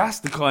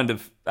 That's the kind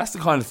of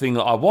thing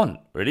that I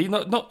want, really.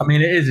 Not. I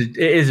mean, it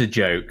is a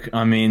joke.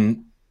 I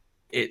mean,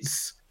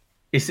 it's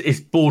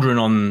bordering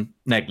on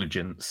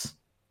negligence,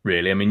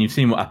 really. I mean, you've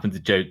seen what happened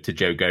to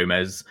Joe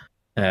Gomez.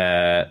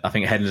 I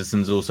think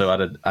Henderson's also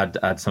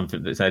had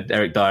something that said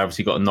Eric Dyer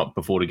obviously got a knock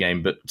before the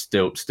game, but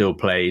still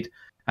played.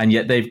 And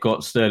yet they've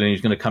got Sterling,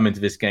 who's going to come into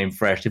this game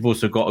fresh. They've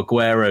also got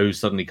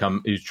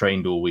Aguero, who's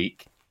trained all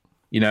week.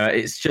 You know,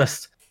 it's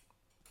just.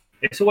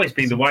 It's always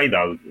been the way,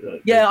 though.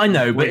 Yeah, I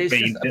know, but it's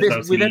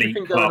just, with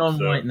everything going on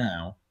right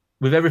now.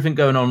 With everything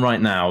going on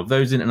right now,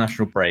 those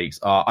international breaks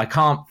are. I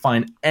can't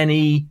find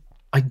any.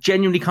 I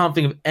genuinely can't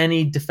think of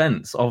any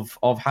defence of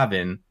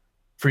having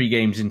 3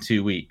 games in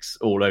 2 weeks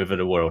all over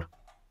the world.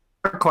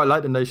 I quite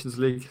like the Nations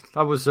League.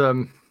 I was.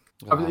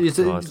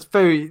 It's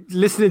very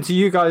listening to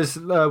you guys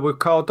with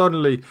Carl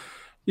Donnelly.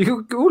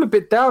 You're all a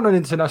bit down on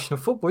international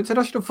football.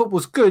 International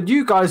football's good.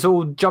 You guys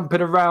all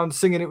jumping around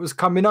singing it was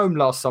coming home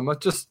last summer.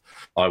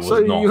 I was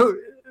not.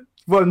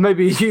 Well,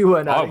 maybe you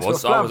weren't.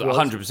 Alex, I was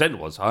 100%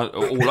 was.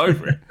 All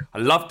over it. I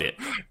loved it.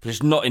 But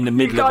it's not in the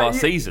middle of our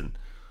season.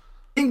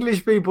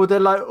 English people,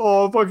 they're like,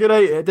 oh, I fucking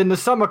hate it. Then the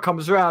summer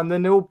comes around,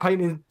 then they're all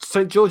painting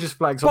St. George's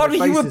flags on their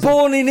faces. You were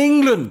born in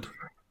England.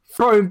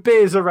 Throwing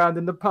beers around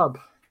in the pub.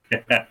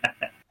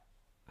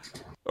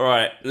 All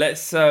right,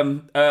 let's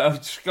go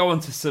on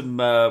to some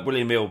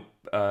William Hill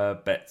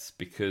bets,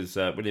 because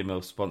William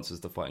Hill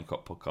sponsors the Fighting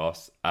Cock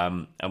podcast,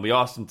 and we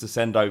asked them to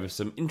send over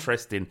some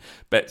interesting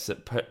bets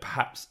that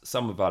perhaps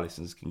some of our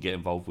listeners can get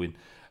involved with.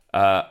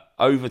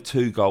 Over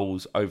 2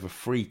 goals, over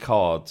 3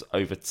 cards,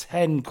 over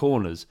 10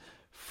 corners,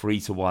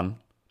 3-1.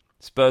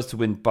 Spurs to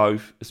win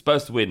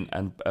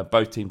and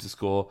both teams to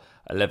score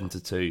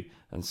 11-2,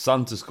 and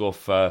Sun to score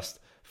first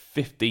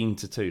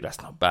 15-2.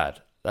 That's not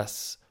bad.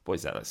 That's. What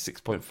is that? Like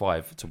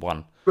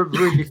 6.5-1. But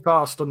really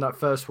fast on that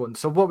first one.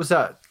 So what was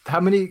that?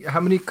 How many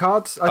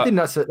cards? I think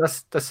that's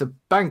a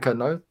banker,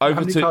 no?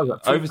 Over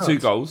 2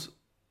 goals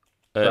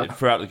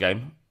throughout the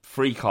game,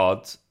 3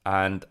 cards,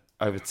 and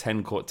over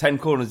 10 corners. 10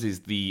 corners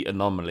is the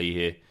anomaly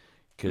here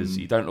because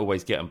you don't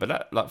always get them. But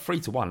that, like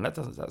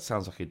 3-1, that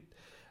sounds like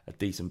a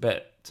decent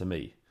bet to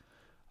me.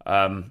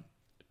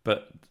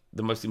 But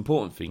the most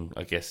important thing,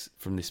 I guess,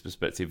 from this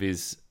perspective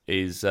is.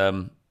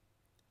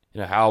 You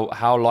know,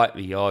 how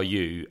likely are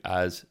you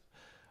as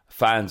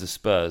fans of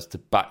Spurs to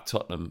back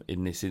Tottenham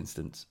in this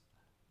instance?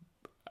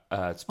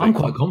 I'm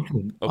quite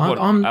confident.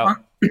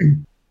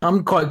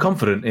 I'm quite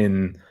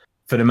confident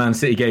for the Man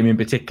City game in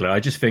particular.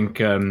 I just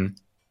think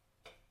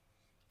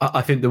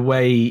I think the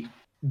way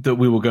that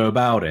we will go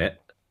about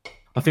it,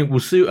 I think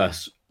will suit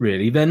us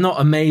really. They're not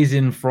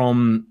amazing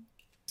from.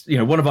 You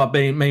know, one of our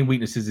main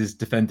weaknesses is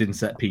defending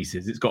set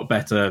pieces. It's got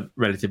better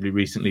relatively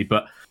recently,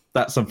 but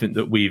that's something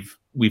that we've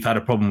had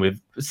a problem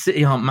with.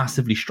 City aren't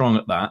massively strong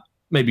at that.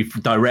 Maybe for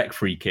direct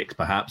free kicks,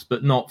 perhaps,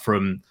 but not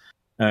from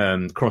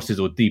crosses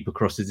or deeper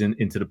crosses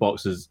into the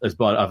box, as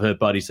I've heard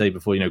Buddy say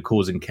before,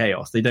 causing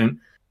chaos. They don't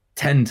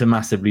tend to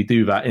massively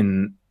do that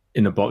in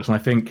the box, and I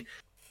think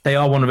they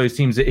are one of those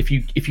teams that if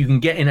you can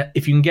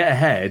get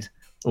ahead,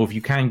 or if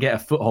you can get a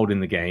foothold in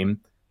the game,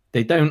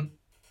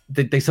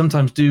 they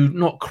sometimes do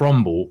not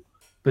crumble,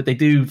 but they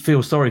do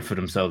feel sorry for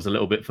themselves a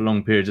little bit for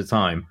long periods of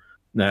time.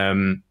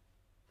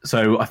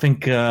 So I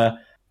think,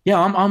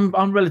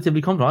 I'm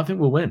relatively confident. I think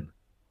we'll win.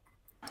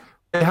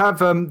 They have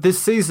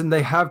this season.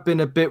 They have been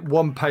a bit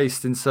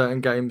one-paced in certain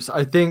games.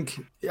 I think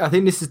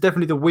this is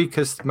definitely the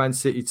weakest Man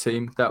City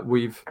team that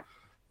we've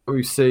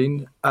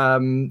seen.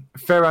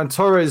 Ferran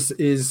Torres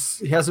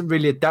he hasn't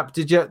really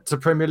adapted yet to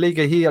Premier League.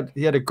 He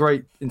had a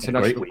great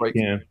international break.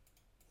 Yeah.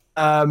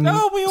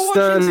 No, we all watch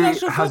Sterling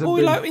international hasn't football.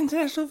 We been- like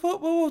international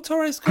football.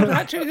 Torres scored a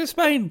hat-trick in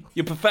Spain.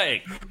 You're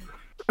pathetic.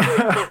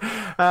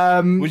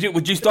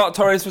 Would you start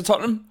Torres for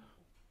Tottenham?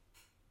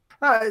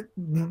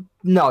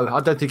 No,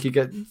 I don't think you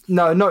get.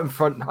 No, not in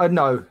front.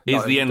 No. Is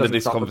no, the he end of doesn't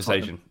this start for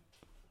conversation.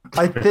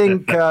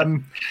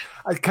 Tottenham.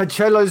 I think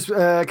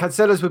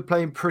Cancelo's been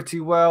playing pretty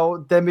well.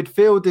 Their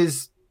midfield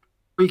is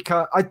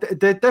weaker.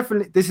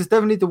 This is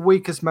definitely the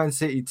weakest Man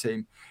City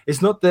team.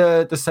 It's not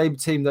the same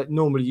team that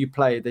normally you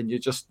play. Then you're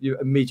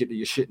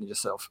shitting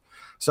yourself.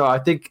 So I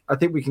think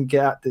we can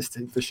get at this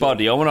team for sure.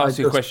 Buddy, I want to ask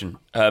you a question.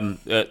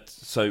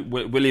 So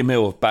William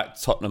Hill have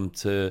backed Tottenham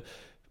to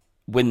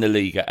win the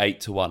league at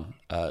 8-1.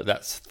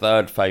 That's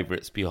third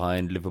favourites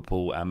behind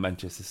Liverpool and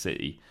Manchester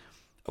City.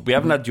 We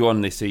haven't had you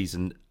on this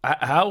season.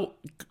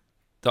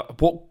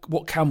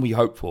 What can we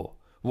hope for?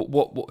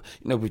 What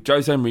with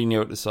Jose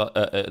Mourinho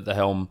at the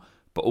helm,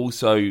 but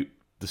also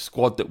the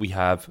squad that we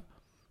have,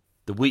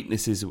 the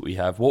weaknesses that we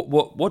have.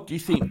 What do you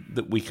think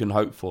that we can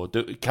hope for?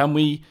 Can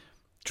we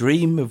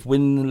dream of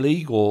winning the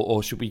league,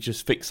 or should we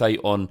just fixate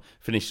on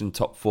finishing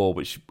top four,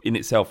 which in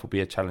itself will be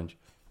a challenge?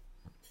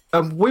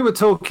 We were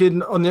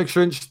talking on the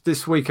Extra Inch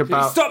this week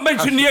about... Stop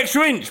mentioning the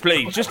Extra Inch,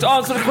 please. Just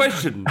answer the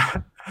question.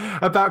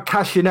 About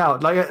cashing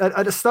out. Like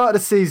at the start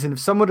of the season, if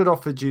someone had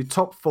offered you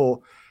top four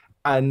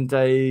and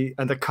a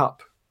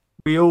cup,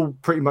 we all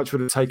pretty much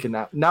would have taken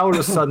that. Now all of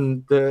a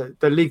sudden the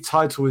league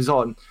title is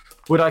on.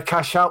 Would I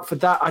cash out for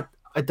that?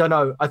 I don't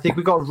know. I think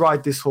we got to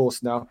ride this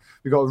horse now.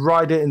 We got to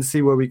ride it and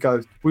see where we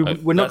go.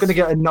 We're not going to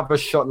get another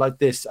shot like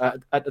this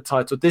at the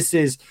title. This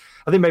is,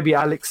 I think maybe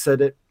Alex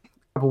said it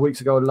a couple of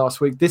weeks ago, last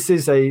week. This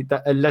is a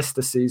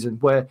Leicester season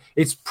where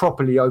it's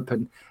properly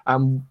open,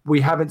 and we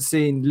haven't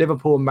seen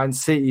Liverpool and Man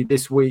City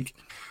this week.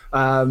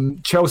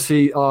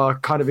 Chelsea are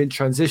kind of in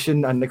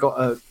transition, and they got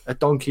a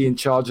donkey in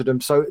charge of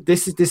them. So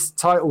this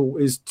title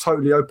is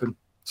totally open.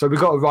 So we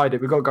got to ride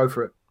it. We got to go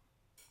for it.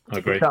 I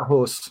agree. That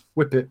horse,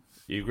 whip it.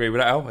 You agree with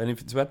that, Al?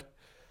 Anything to add?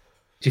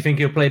 Do you think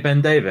he'll play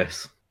Ben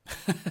Davis?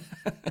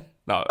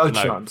 No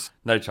chance.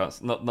 No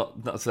chance. Not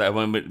so that.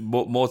 I mean,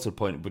 more to the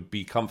point, would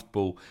be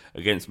comfortable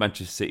against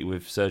Manchester City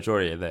with Serge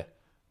Aurier there.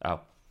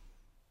 Al?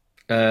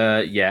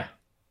 Yeah.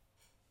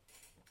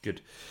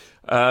 Good.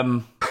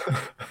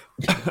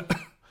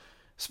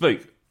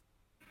 Spook.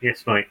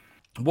 Yes, mate.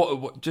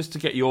 What? Just to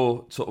get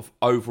your sort of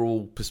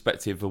overall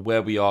perspective of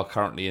where we are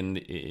currently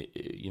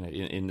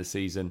in the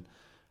season.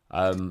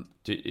 Are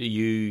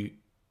you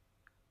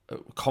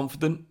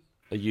confident?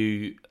 Are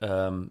you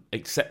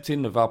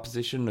accepting of our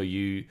position? Are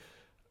you,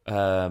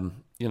 do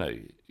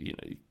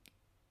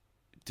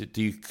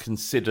you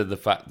consider the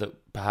fact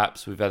that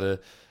perhaps we've had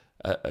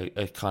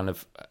a kind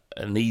of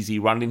an easy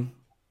running?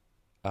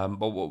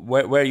 But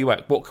where are you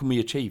at? What can we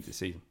achieve this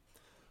season?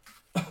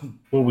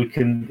 Well, we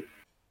can.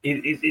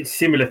 It's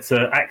similar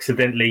to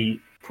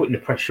accidentally putting the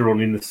pressure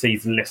on in the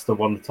season Leicester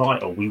won the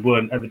title. We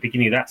weren't at the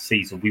beginning of that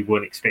season. We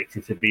weren't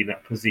expecting to be in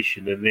that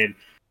position, and then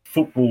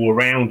football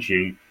around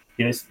you.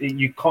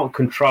 You can't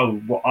control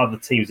what other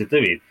teams are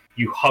doing.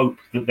 You hope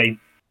that they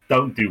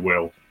don't do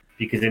well,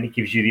 because then it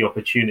gives you the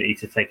opportunity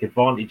to take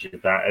advantage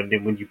of that. And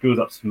then when you build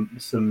up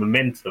some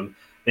momentum,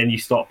 then you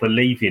start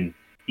believing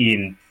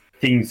in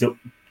things that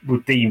were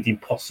deemed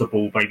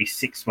impossible maybe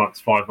 6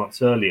 months, 5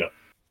 months earlier.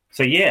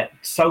 So yeah,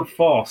 so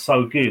far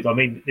so good. I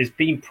mean, there's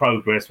been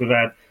progress. We've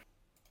had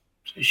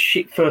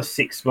shit first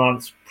 6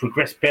 months,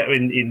 progressed better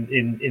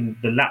in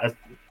the latter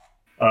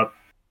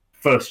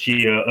first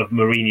year of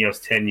Mourinho's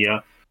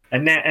tenure.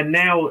 And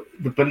now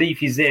the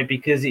belief is there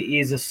because it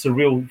is a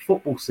surreal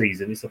football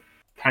season. It's a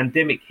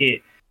pandemic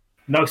hit,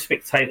 no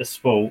spectator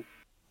sport,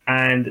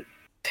 and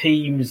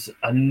teams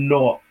are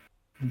not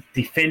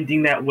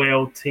defending that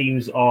well.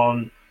 Teams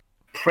aren't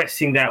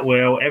pressing that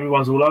well.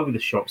 Everyone's all over the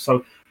shop.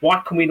 So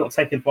why can we not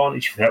take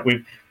advantage of that?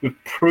 We've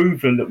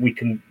proven that we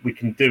can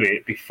do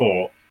it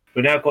before.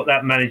 We've now got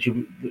that manager,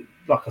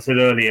 like I said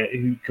earlier,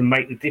 who can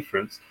make the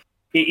difference.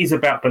 It is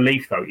about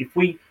belief, though. If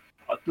we,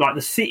 like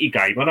the City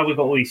game, I know we've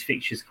got all these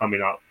fixtures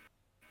coming up,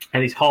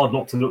 and it's hard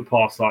not to look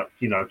past,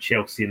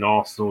 Chelsea and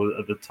Arsenal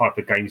are the type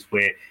of games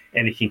where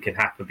anything can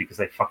happen because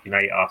they fucking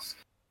hate us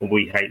and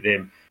we hate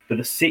them. But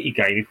the City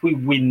game, if we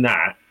win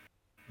that,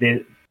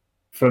 then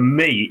for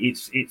me,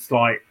 it's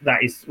like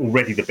that is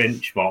already the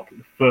benchmark,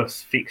 the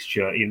first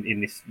fixture in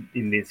this.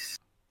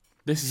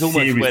 This is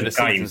almost where the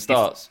season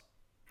starts.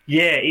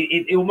 Yeah,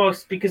 it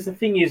almost, because the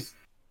thing is,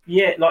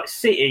 yeah, like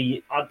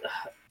City,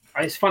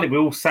 it's funny, we're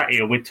all sat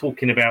here, we're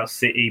talking about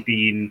City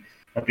being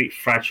a bit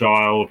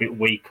fragile, a bit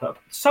weaker.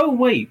 So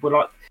weak. We're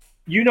like,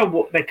 you know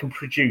what they can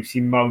produce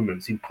in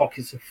moments, in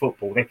pockets of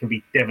football. They can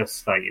be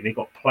devastating. They've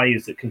got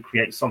players that can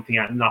create something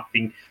out of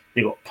nothing.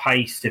 They've got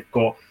pace. They've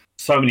got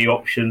so many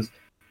options.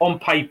 On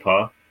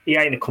paper, it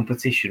ain't a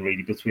competition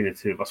really between the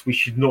two of us. We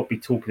should not be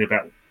talking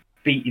about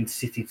beating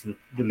City to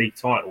the league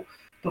title.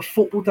 But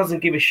football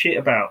doesn't give a shit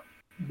about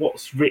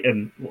what's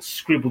written, what's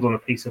scribbled on a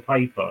piece of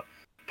paper.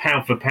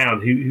 Pound for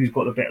pound, who's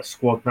got the better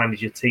squad,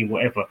 manager, team,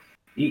 whatever.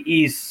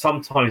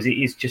 Sometimes it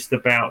is just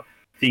about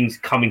things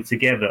coming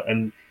together,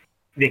 and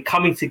they're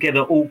coming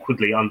together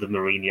awkwardly under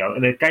Mourinho.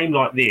 And a game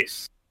like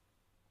this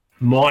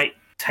might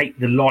take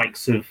the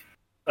likes of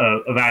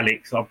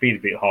Alex. I've been a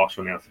bit harsh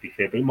on now, to be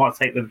fair, but it might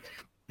take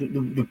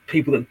the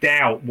people that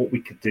doubt what we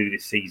could do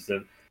this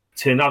season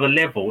to another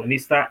level. And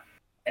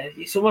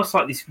it's almost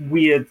like this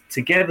weird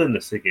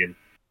togetherness again.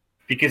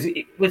 Because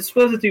when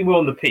Spurs are doing well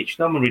on the pitch,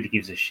 no one really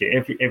gives a shit.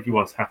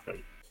 Everyone's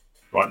happy,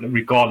 right?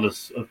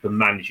 Regardless of the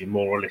manager,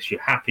 more or less, you're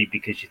happy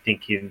because you're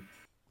thinking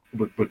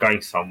we're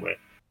going somewhere.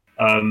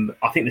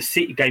 I think the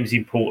City game is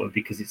important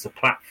because it's a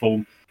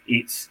platform.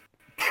 It's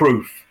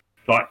proof.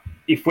 Like,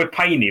 if we're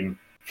paying him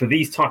for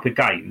these type of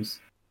games,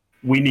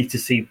 we need to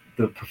see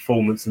the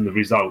performance and the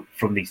result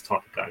from these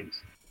type of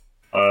games.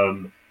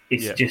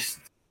 Just,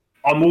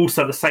 I'm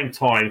also at the same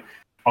time,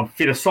 I'm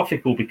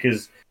philosophical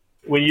because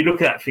when you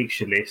look at that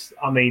fixture list,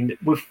 I mean,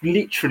 we've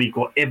literally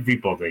got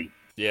everybody.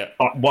 Yeah.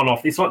 One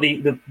off. It's like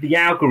the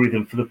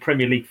algorithm for the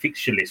Premier League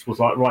fixture list was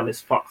like, right, let's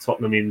fuck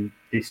Tottenham in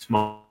this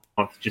month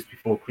just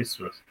before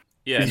Christmas.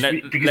 Yeah.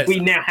 Because we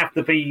now have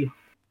to be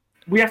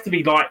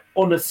like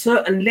on a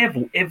certain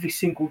level every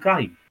single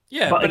game.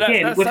 Yeah, but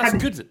again, that's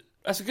good.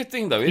 That's a good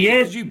thing though. Yeah,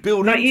 because you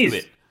build into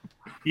it.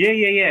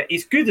 Yeah.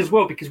 It's good as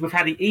well because we've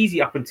had it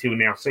easy up until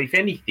now. So if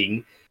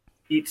anything,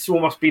 it's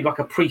almost been like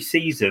a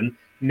pre-season.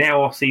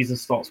 Now our season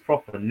starts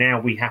proper. Now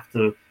we have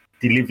to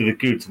deliver the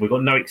goods. We've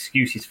got no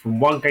excuses from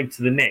one game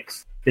to the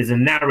next. There's a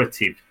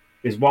narrative.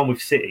 There's one with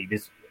City.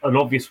 There's an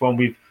obvious one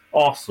with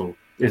Arsenal.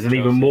 There's an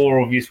even more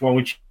obvious one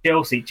with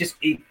Chelsea.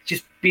 It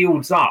just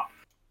builds up.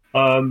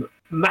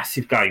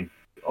 Massive game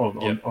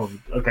against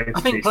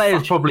I think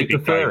players probably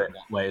prefer it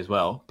that way as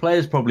well.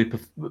 Players probably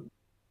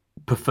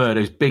prefer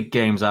those big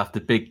games after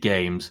big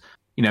games.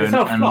 You know,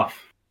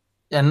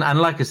 and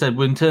like I said,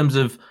 in terms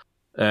of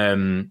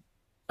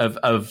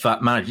that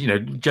manager, you know,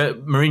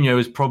 Mourinho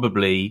is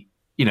probably,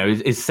 you know,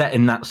 is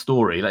setting that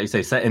story, like you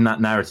say, setting that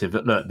narrative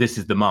that, look, this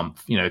is the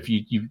month. You know, if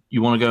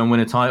you want to go and win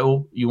a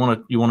title, you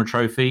want a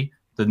trophy,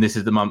 then this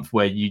is the month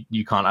where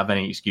you can't have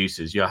any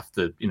excuses. You have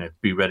to, you know,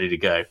 be ready to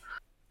go.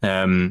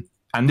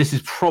 And this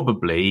is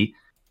probably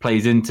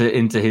plays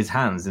into his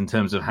hands in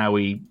terms of how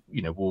he,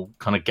 you know, will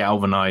kind of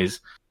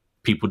galvanise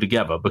people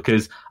together,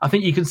 because I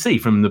think you can see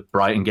from the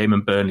Brighton game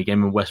and Burnley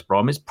game and West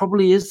Brom, it's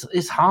probably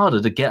is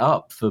harder to get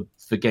up for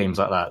games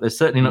like that. There's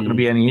certainly not going to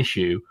be any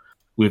issue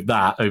with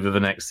that over the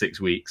next 6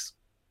 weeks.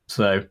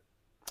 So,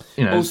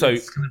 you know. Also,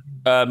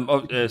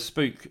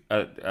 Spook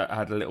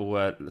had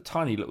a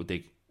tiny little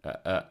dig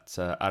at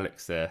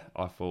Alex there,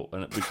 I thought,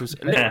 which was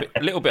a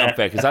little bit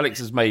unfair because Alex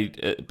has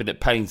been at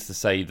pains to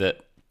say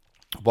that.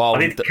 I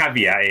did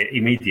caveat it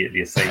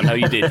immediately. No,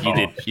 you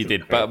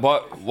did. But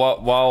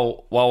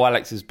while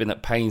Alex has been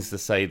at pains to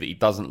say that he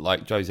doesn't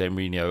like Jose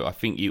Mourinho, I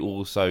think he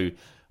also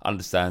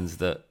understands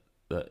that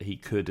he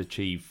could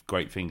achieve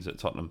great things at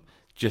Tottenham.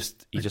 He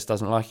just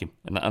doesn't like him,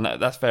 and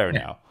that's fair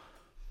enough.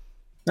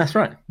 That's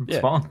right. It's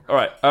fine. All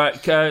right.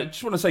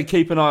 Just want to say,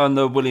 keep an eye on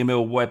the William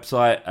Hill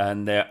website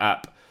and their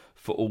app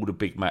for all the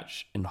big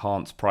match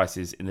enhanced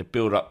prices in the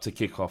build up to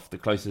kickoff. The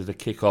closer to the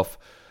kickoff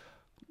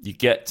you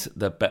get,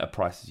 the better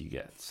prices you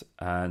get.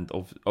 And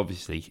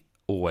obviously,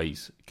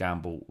 always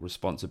gamble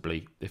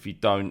responsibly. If you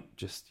don't,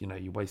 just, you know,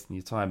 you're wasting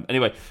your time.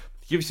 Anyway,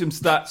 give you some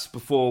stats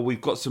before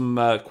we've got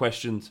some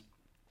questions.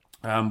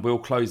 We'll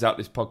close out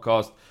this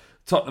podcast.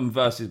 Tottenham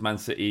versus Man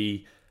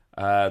City.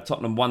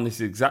 Tottenham won this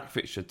exact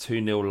fixture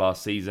 2-0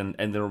 last season,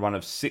 ending a run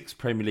of 6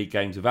 Premier League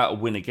games without a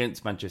win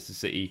against Manchester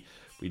City.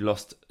 We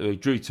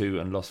drew 2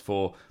 and lost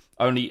 4.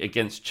 Only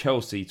against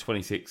Chelsea,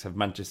 26, have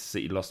Manchester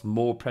City lost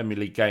more Premier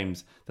League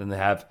games than they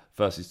have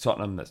versus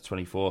Tottenham. That's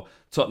 24.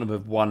 Tottenham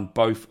have won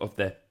both of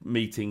their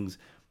meetings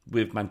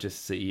with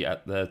Manchester City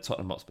at the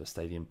Tottenham Hotspur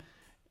Stadium,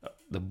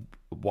 the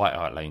White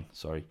Hart Lane,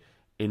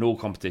 in all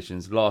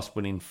competitions, last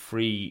winning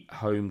 3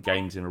 home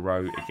games in a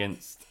row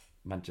against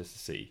Manchester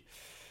City.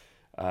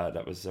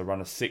 That was a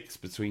run of 6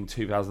 between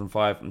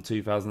 2005 and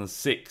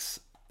 2006.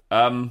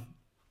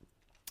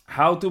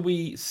 How do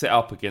we set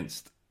up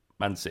against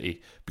Man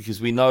City?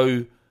 Because we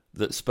know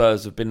that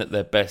Spurs have been at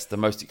their best, the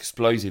most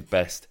explosive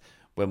best,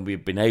 when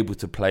we've been able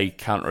to play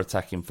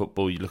counter-attacking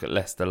football. You look at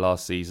Leicester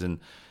last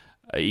season,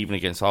 even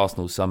against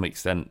Arsenal to some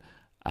extent,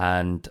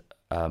 and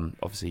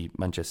obviously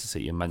Manchester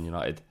City and Man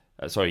United.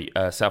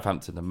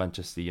 Southampton and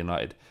Manchester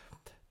United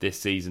this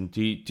season.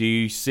 Do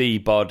you see,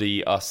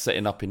 Bardi, us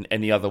setting up in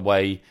any other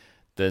way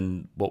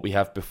than what we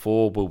have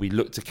before? Will we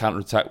look to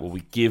counter-attack? Will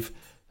we give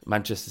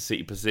Manchester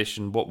City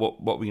position. What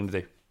are we going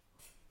to do?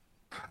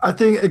 I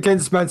think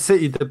against Man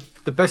City,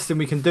 the best thing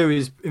we can do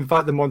is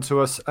invite them onto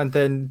us and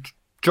then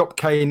drop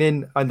Kane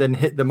in and then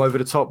hit them over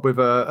the top with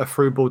a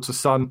through ball to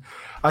Son.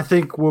 I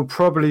think we'll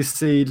probably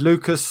see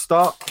Lucas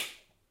start,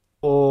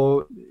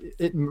 or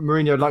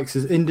Mourinho likes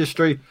his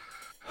industry.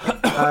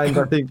 And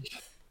I think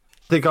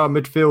our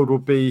midfield will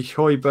be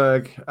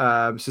Højbjerg,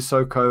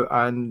 Sissoko,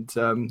 and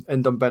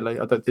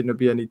Ndombele. I don't think there'll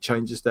be any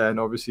changes there, and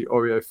obviously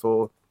Oreo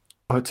for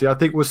Hoti. I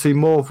think we'll see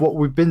more of what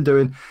we've been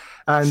doing.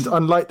 And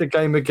unlike the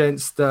game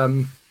against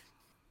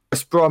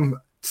West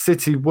Brom,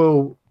 City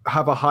will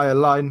have a higher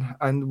line,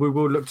 and we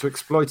will look to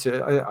exploit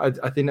it.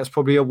 I think that's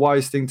probably a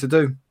wise thing to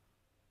do.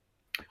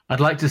 I'd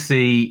like to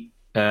see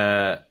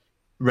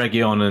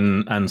Region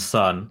and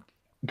Son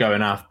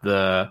going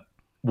after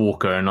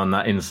Walker and on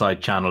that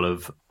inside channel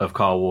of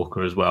Kyle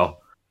Walker as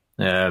well.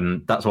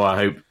 That's why I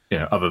hope,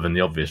 other than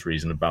the obvious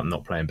reason about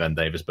not playing Ben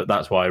Davies, but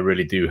that's why I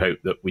really do hope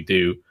that we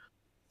do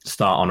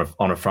start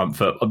on a front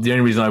foot. The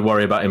only reason I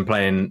worry about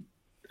him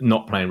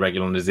not playing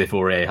Regulon is if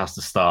Aurier has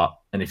to start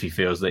and if he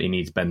feels that he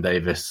needs Ben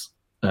Davies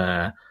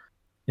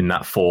in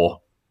that 4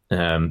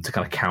 to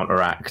kind of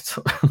counteract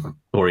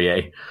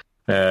Aurier.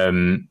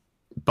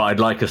 But I'd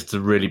like us to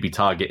really be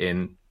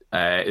targeting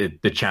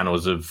the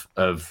channels of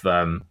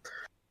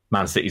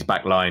Man City's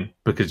back line,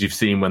 because you've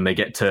seen when they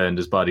get turned,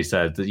 as Bardi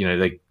said,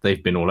 that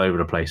they've been all over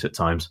the place at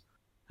times.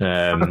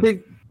 I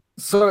think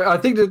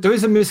that there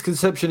is a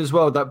misconception as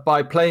well that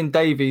by playing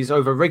Davies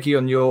over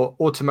Region, you're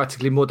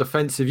automatically more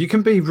defensive. You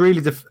can be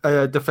really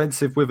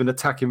defensive with an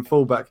attacking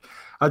fullback.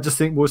 I just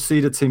think we'll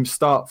see the team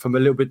start from a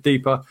little bit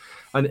deeper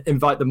and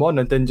invite them on,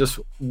 and then just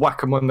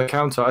whack them on the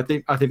counter. I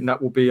think that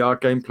will be our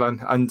game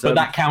plan. And but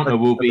that counter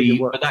will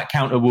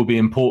be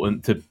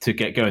important to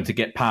get going, to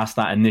get past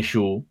that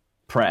initial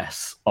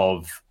press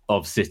of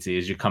City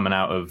as you're coming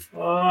out of.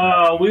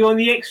 Oh, we're on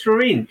the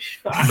extra inch.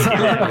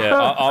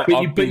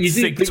 I've been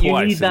sick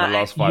twice in the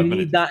last 5 minutes.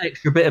 You need that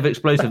extra bit of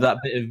explosive, that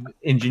bit of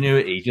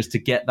ingenuity, just to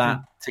get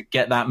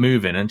that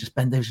moving, and just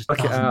Ben Davies just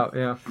doesn't out.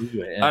 Yeah.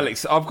 do it.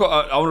 Alex, I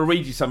want to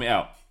read you something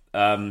out.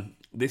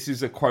 This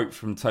is a quote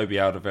from Toby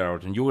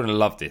Alderweireld, and you're going to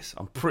love this.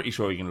 I'm pretty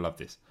sure you're going to love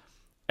this.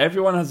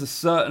 Everyone has a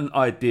certain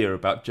idea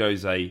about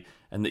Jose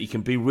and that he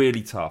can be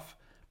really tough.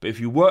 But if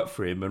you work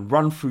for him and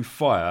run through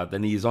fire,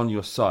 then he is on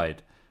your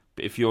side.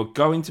 But if you're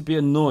going to be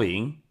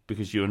annoying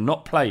because you're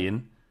not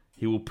playing,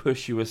 he will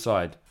push you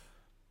aside.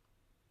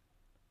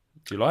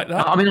 Do you like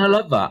that? I mean, I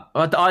love that.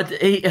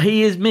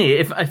 He is me.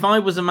 If I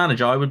was a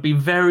manager, I would be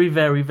very,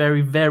 very, very,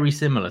 very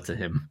similar to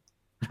him.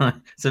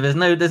 So there's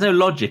no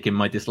logic in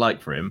my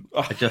dislike for him.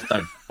 I just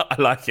don't. I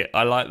like it.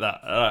 I like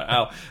that.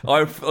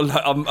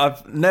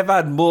 I've never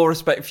had more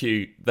respect for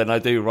you than I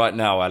do right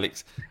now,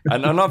 Alex.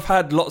 And I've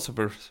had lots of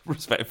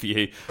respect for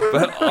you.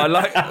 But I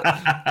like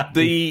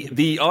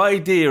the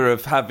idea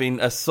of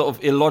having a sort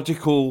of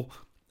illogical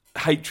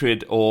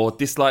hatred or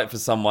dislike for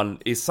someone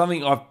is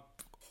something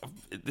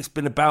it's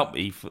been about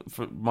me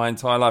for my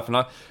entire life, and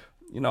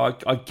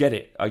I get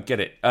it. I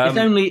get it.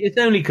 It's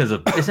only because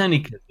of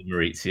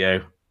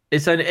Maurizio.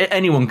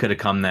 Anyone could have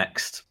come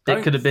next.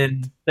 They could have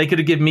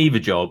given me the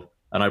job,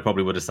 and I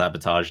probably would have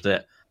sabotaged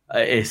it.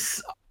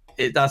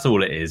 That's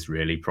all it is,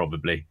 really,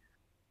 probably.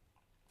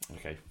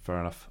 Okay, fair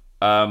enough.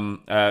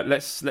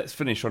 Let's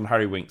finish on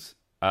Harry Winks.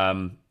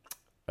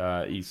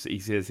 He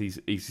says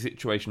his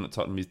situation at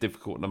Tottenham is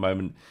difficult at the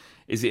moment.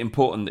 Is it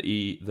important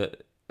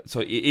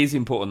So it is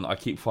important that I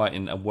keep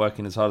fighting and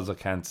working as hard as I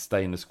can to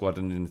stay in the squad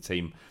and in the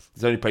team.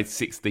 He's only played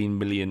 16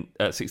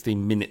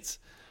 minutes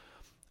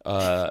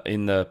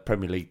in the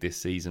Premier League this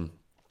season.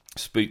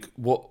 Spook,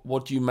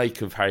 what do you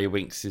make of Harry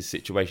Winks'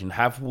 situation?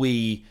 Have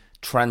we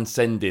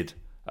transcended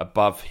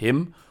above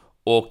him,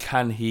 or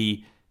can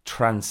he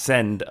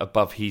transcend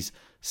above his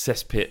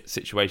cesspit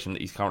situation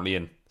that he's currently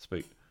in?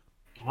 Spook.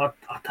 I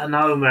don't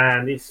know,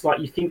 man. It's like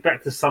you think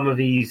back to some of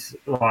these,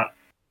 like,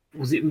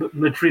 was it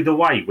Madrid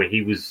away where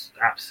he was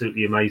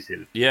absolutely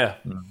amazing? Yeah.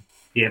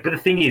 Yeah, but the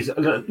thing is,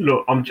 look,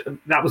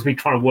 that was me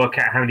trying to work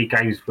out how many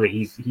games where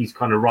he's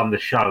kind of run the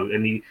show,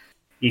 and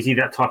is he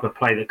that type of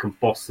player that can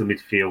boss the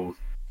midfield?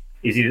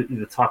 Is he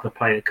the type of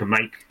player that can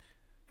make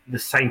the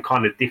same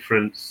kind of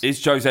difference?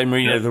 Is Jose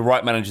Mourinho the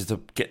right manager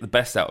to get the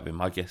best out of him?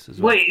 I guess as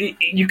well. Well,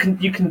 you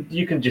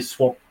can just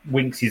swap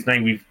Winks'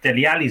 name with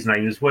Dele Alli's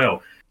name as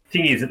well.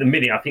 Thing is, at the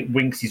minute, I think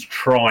Winks is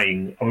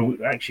trying. I mean,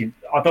 actually,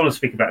 I don't want to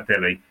speak about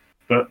Dele,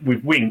 but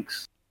with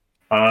Winks,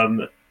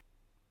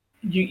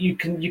 you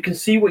can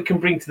see what he can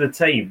bring to the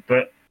team.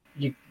 But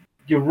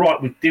you're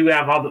right. We do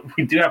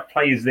have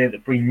players there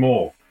that bring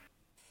more.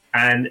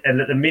 And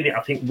at the minute,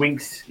 I think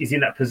Winks is in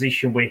that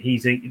position where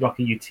he's like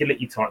a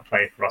utility type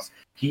player for us.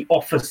 He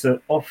offers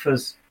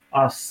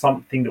us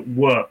something that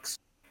works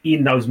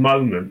in those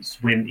moments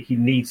when he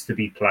needs to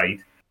be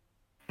played.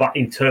 But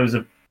in terms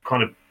of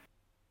kind of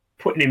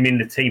putting him in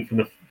the team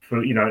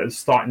for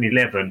starting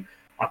 11,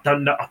 I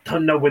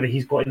don't know whether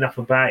he's got enough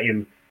about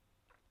him.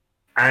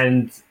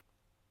 And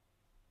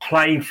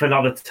playing for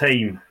another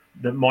team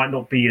that might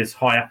not be as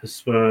high up as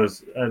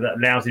Spurs, that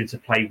allows him to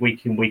play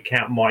week in, week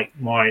out,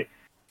 might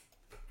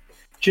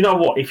you know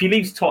what? If he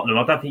leaves Tottenham,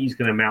 I don't think he's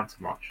going to amount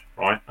to much,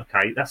 right?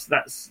 Okay, that's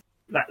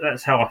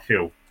how I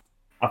feel.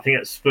 I think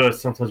at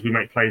Spurs sometimes we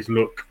make players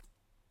look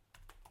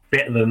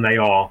better than they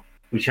are,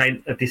 which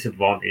ain't a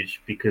disadvantage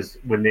because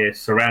when they're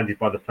surrounded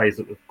by the players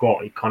that we've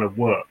got, it kind of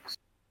works.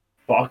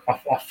 But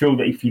I feel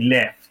that if he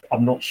left,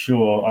 I'm not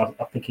sure.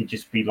 I think he'd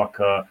just be like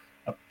a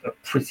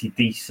pretty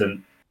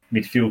decent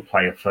midfield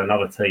player for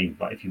another team,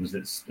 like if he was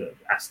at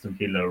Aston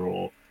Villa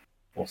or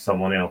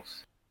someone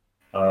else.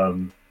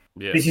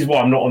 This is why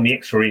I'm not on the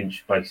extra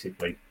inch,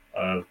 basically.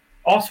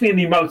 Ask me an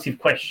emotive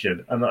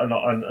question, and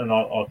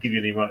I'll give you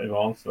an emotive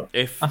answer.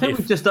 I think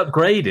we've just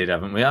upgraded,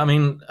 haven't we? I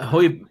mean,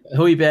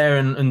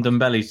 Højbjerg and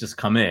Dembele's just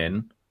come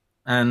in,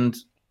 and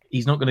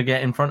he's not going to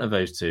get in front of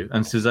those two.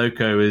 And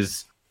Sissoko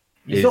is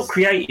not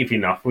creative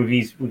enough with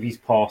his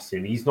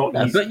passing. He's not.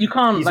 No, but you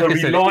can't. He's like a I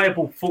said,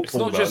 reliable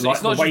footballer. It's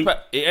not just about,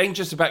 it ain't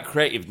just about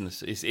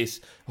creativeness.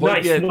 It's no,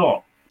 it's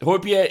not.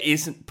 Højbjerg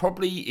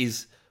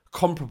is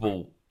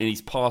comparable in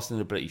his passing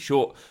ability,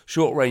 short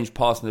range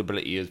passing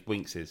ability as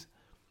Winks is.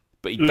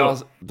 But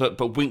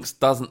but Winks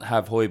doesn't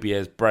have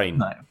Højbjerg's brain.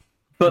 No.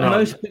 But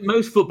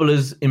most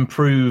footballers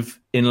improve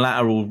in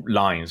lateral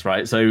lines,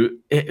 right? So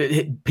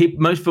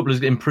most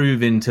footballers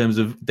improve in terms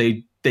of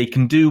they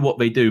can do what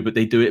they do, but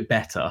they do it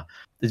better.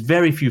 There's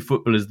very few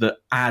footballers that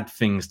add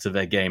things to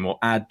their game or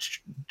add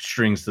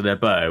strings to their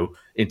bow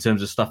in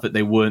terms of stuff that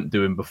they weren't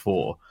doing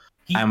before.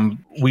 And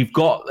we've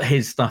got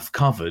his stuff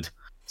covered.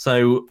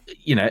 So,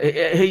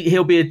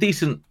 he'll be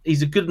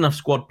he's a good enough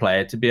squad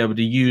player to be able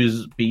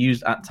to be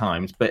used at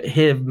times, but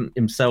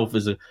himself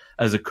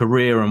as a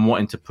career and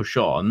wanting to push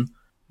on,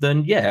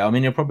 then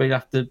he'll probably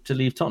have to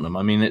leave Tottenham.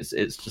 I mean, it's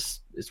one of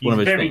those things.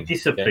 He's very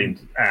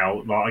disciplined,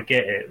 Al. Like, I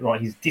get it.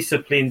 Like, he's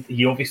disciplined.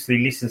 He obviously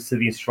listens to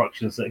the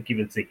instructions that are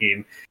given to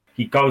him.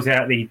 He goes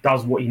out there, he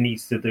does what he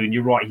needs to do. And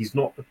you're right, he's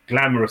not a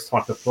glamorous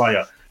type of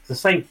player. It's the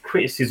same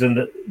criticism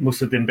that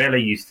Moussa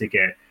Dembele used to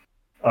get.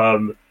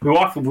 Who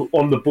I thought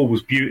on the ball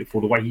was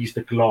beautiful, the way he used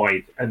to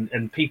glide,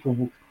 and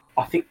people,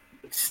 I think,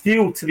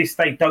 still to this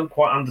day don't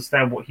quite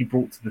understand what he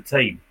brought to the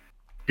team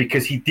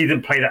because he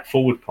didn't play that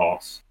forward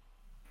pass.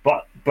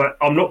 But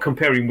I'm not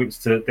comparing Winks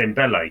to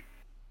Dembele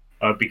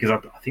because I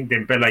think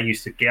Dembele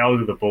used to get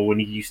hold of the ball and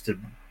he used to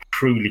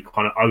truly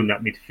kind of own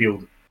that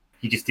midfield.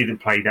 He just didn't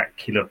play that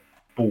killer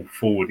ball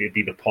forward. It'd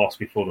be the pass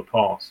before the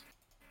pass.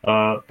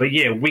 But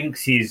yeah,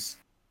 Winks is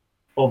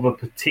of a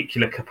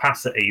particular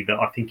capacity that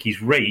I think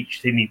he's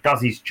reached, and he does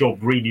his job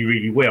really,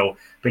 really well,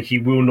 but he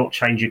will not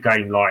change a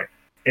game like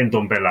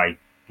Ndombele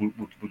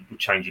would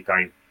change a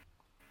game.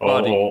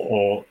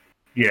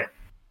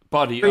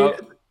 Buddy,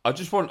 I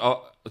just want...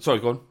 sorry,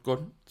 go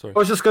on. Sorry. I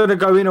was just going to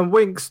go in on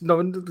Winks.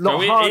 No, not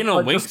go hard. In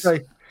on Winks?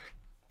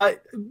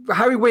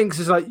 Harry Winks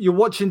is like, you're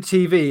watching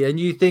TV and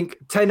you think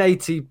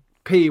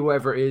 1080p,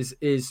 whatever it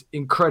is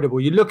incredible.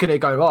 You look at it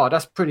and go, oh,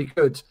 that's pretty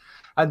good.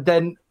 And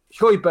then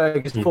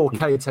Højbjerg is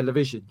 4K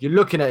television. You're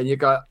looking at it and you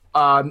go,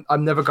 I'm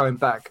never going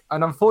back.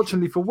 And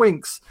unfortunately for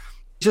Winks,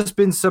 he's just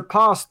been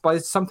surpassed by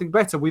something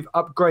better. We've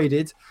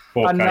upgraded,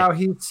 4K. And now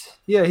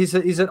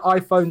he's an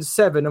iPhone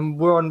 7, and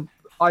we're on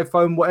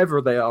iPhone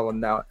whatever they are on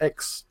now,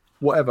 X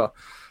whatever.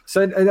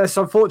 So and that's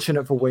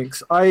unfortunate for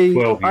Winks. I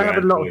have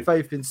a lot of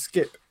faith in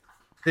Skip.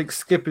 I think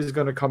Skip is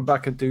going to come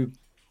back and do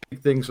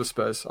big things for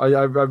Spurs. I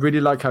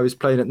really like how he's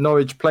playing at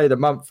Norwich. Played a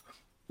month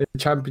in the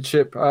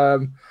Championship.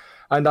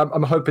 And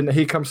I'm hoping that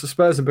he comes to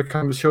Spurs and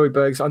becomes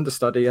Højbjerg's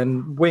understudy.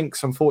 And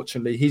Winks,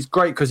 unfortunately, he's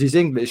great because he's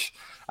English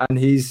and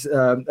he's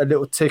a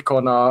little tick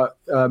on our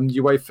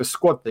UEFA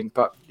squad thing,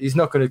 but he's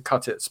not going to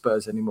cut it at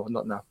Spurs anymore,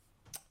 not now.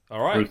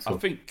 All right, brutal.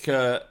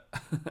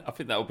 I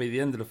think that will be the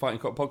end of the Fighting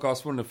Cock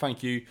podcast. I want to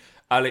thank you,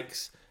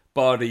 Alex,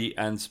 Bardi,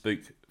 and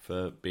Spook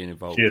for being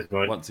involved. Cheers,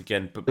 mate. Once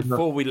again. But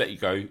before we let you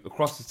go,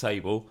 across the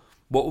table,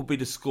 what will be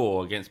the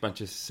score against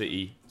Manchester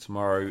City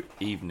tomorrow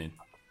evening?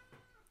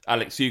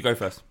 Alex, you go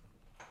first.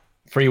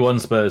 3-1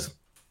 Spurs.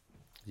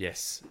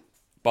 Yes.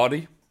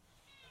 Bardi?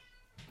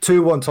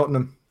 2-1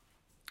 Tottenham.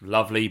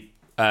 Lovely.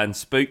 And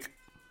Spook?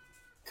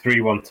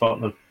 3-1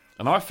 Tottenham.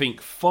 And I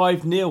think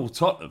 5-0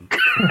 Tottenham.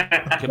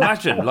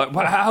 Imagine, like,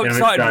 how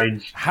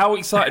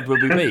excited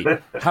would we be?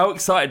 How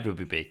excited would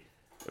we be?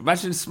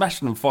 Imagine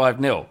smashing them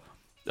 5-0.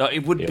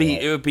 It would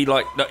be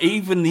like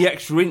even the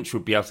extra inch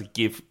would be able to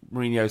give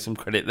Mourinho some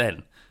credit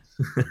then.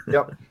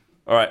 Yep.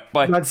 All right,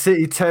 bye. Man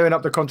City tearing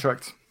up the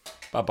contract.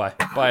 Bye-bye.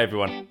 Bye,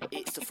 everyone.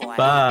 It's the fight.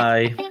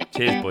 Bye.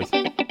 Cheers, boys.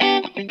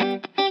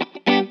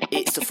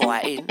 It's the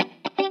fighting.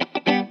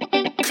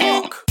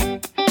 Clock.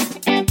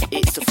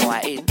 It's the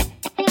fighting.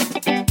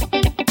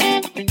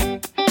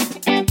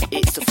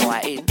 It's the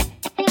fighting.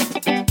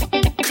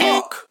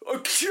 Clock.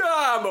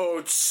 Come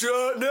on,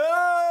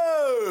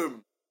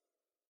 Tottenham.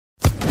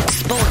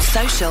 Sports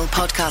Social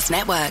Podcast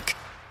Network.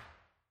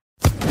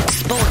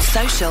 Sports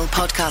Social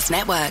Podcast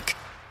Network.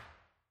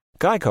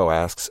 Geico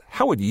asks,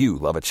 how would you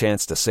love a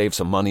chance to save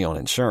some money on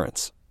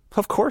insurance?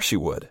 Of course you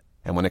would.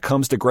 And when it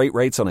comes to great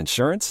rates on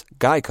insurance,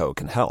 Geico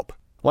can help.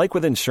 Like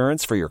with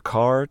insurance for your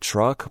car,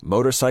 truck,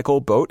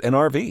 motorcycle, boat, and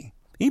RV.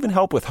 Even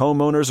help with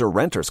homeowners or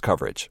renters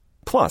coverage.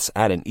 Plus,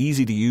 add an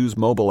easy-to-use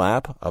mobile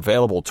app,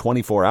 available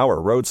 24-hour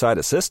roadside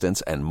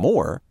assistance, and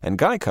more, and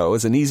Geico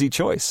is an easy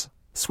choice.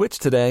 Switch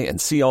today and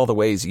see all the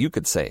ways you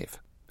could save.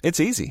 It's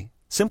easy.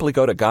 Simply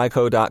go to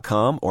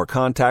geico.com or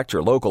contact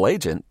your local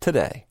agent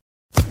today.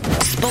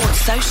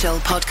 Sports Social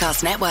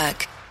Podcast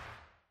Network.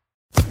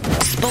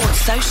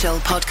 Sports Social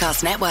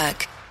Podcast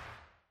Network.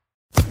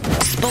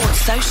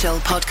 Sports Social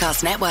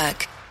Podcast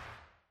Network.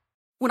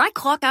 When I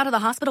clock out of the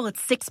hospital at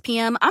 6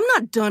 p.m., I'm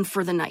not done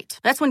for the night.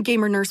 That's when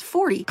Gamer Nurse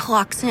 40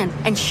 clocks in,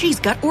 and she's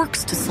got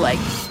orcs to slay.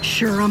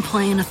 Sure, I'm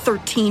playing a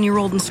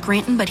 13-year-old in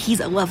Scranton, but he's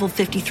a level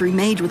 53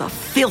 mage with a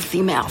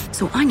filthy mouth,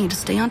 so I need to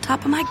stay on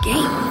top of my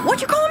game.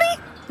 What'd you call me?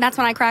 That's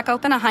when I crack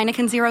open a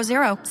Heineken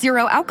 0.0.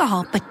 Zero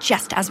alcohol, but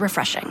just as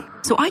refreshing.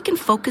 So I can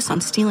focus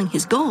on stealing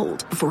his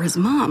gold before his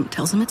mom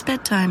tells him it's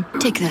bedtime.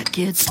 Take that,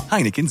 kids.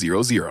 Heineken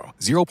 0.0.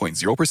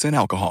 0.0%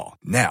 alcohol.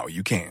 Now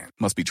you can.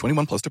 Must be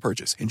 21 plus to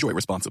purchase. Enjoy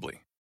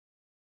responsibly.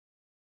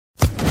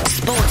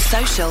 Sports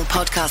Social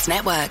Podcast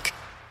Network.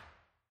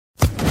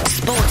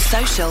 Sports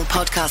Social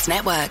Podcast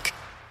Network.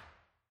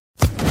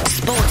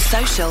 Sports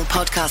Social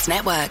Podcast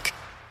Network.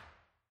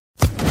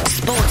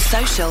 Sports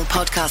Social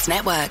Podcast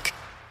Network.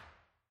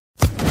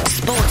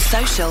 Sports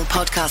Social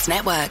Podcast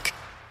Network.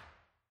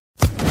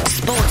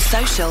 Sports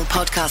Social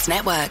Podcast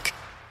Network.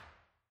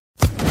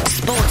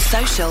 Sports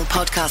Social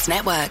Podcast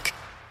Network.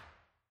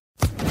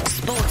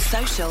 Sports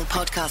Social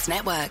Podcast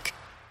Network.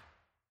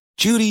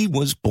 Judy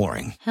was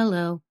boring.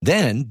 Hello.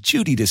 Then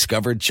Judy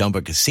discovered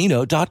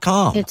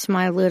ChumbaCasino.com. It's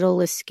my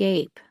little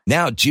escape.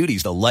 Now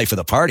Judy's the life of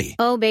the party.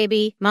 Oh,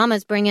 baby,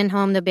 mama's bringing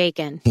home the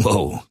bacon.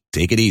 Whoa,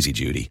 take it easy,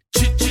 Judy.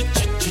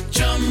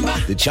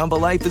 The Chumba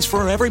life is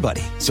for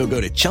everybody. So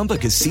go to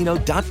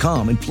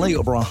ChumbaCasino.com and play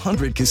over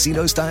 100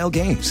 casino-style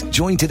games.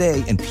 Join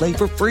today and play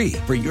for free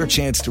for your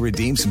chance to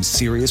redeem some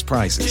serious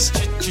prizes.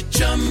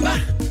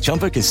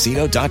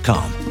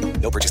 ChumbaCasino.com.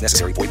 No purchase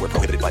necessary. Void where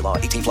prohibited by law.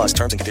 18 plus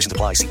terms and conditions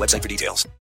apply. See website for details.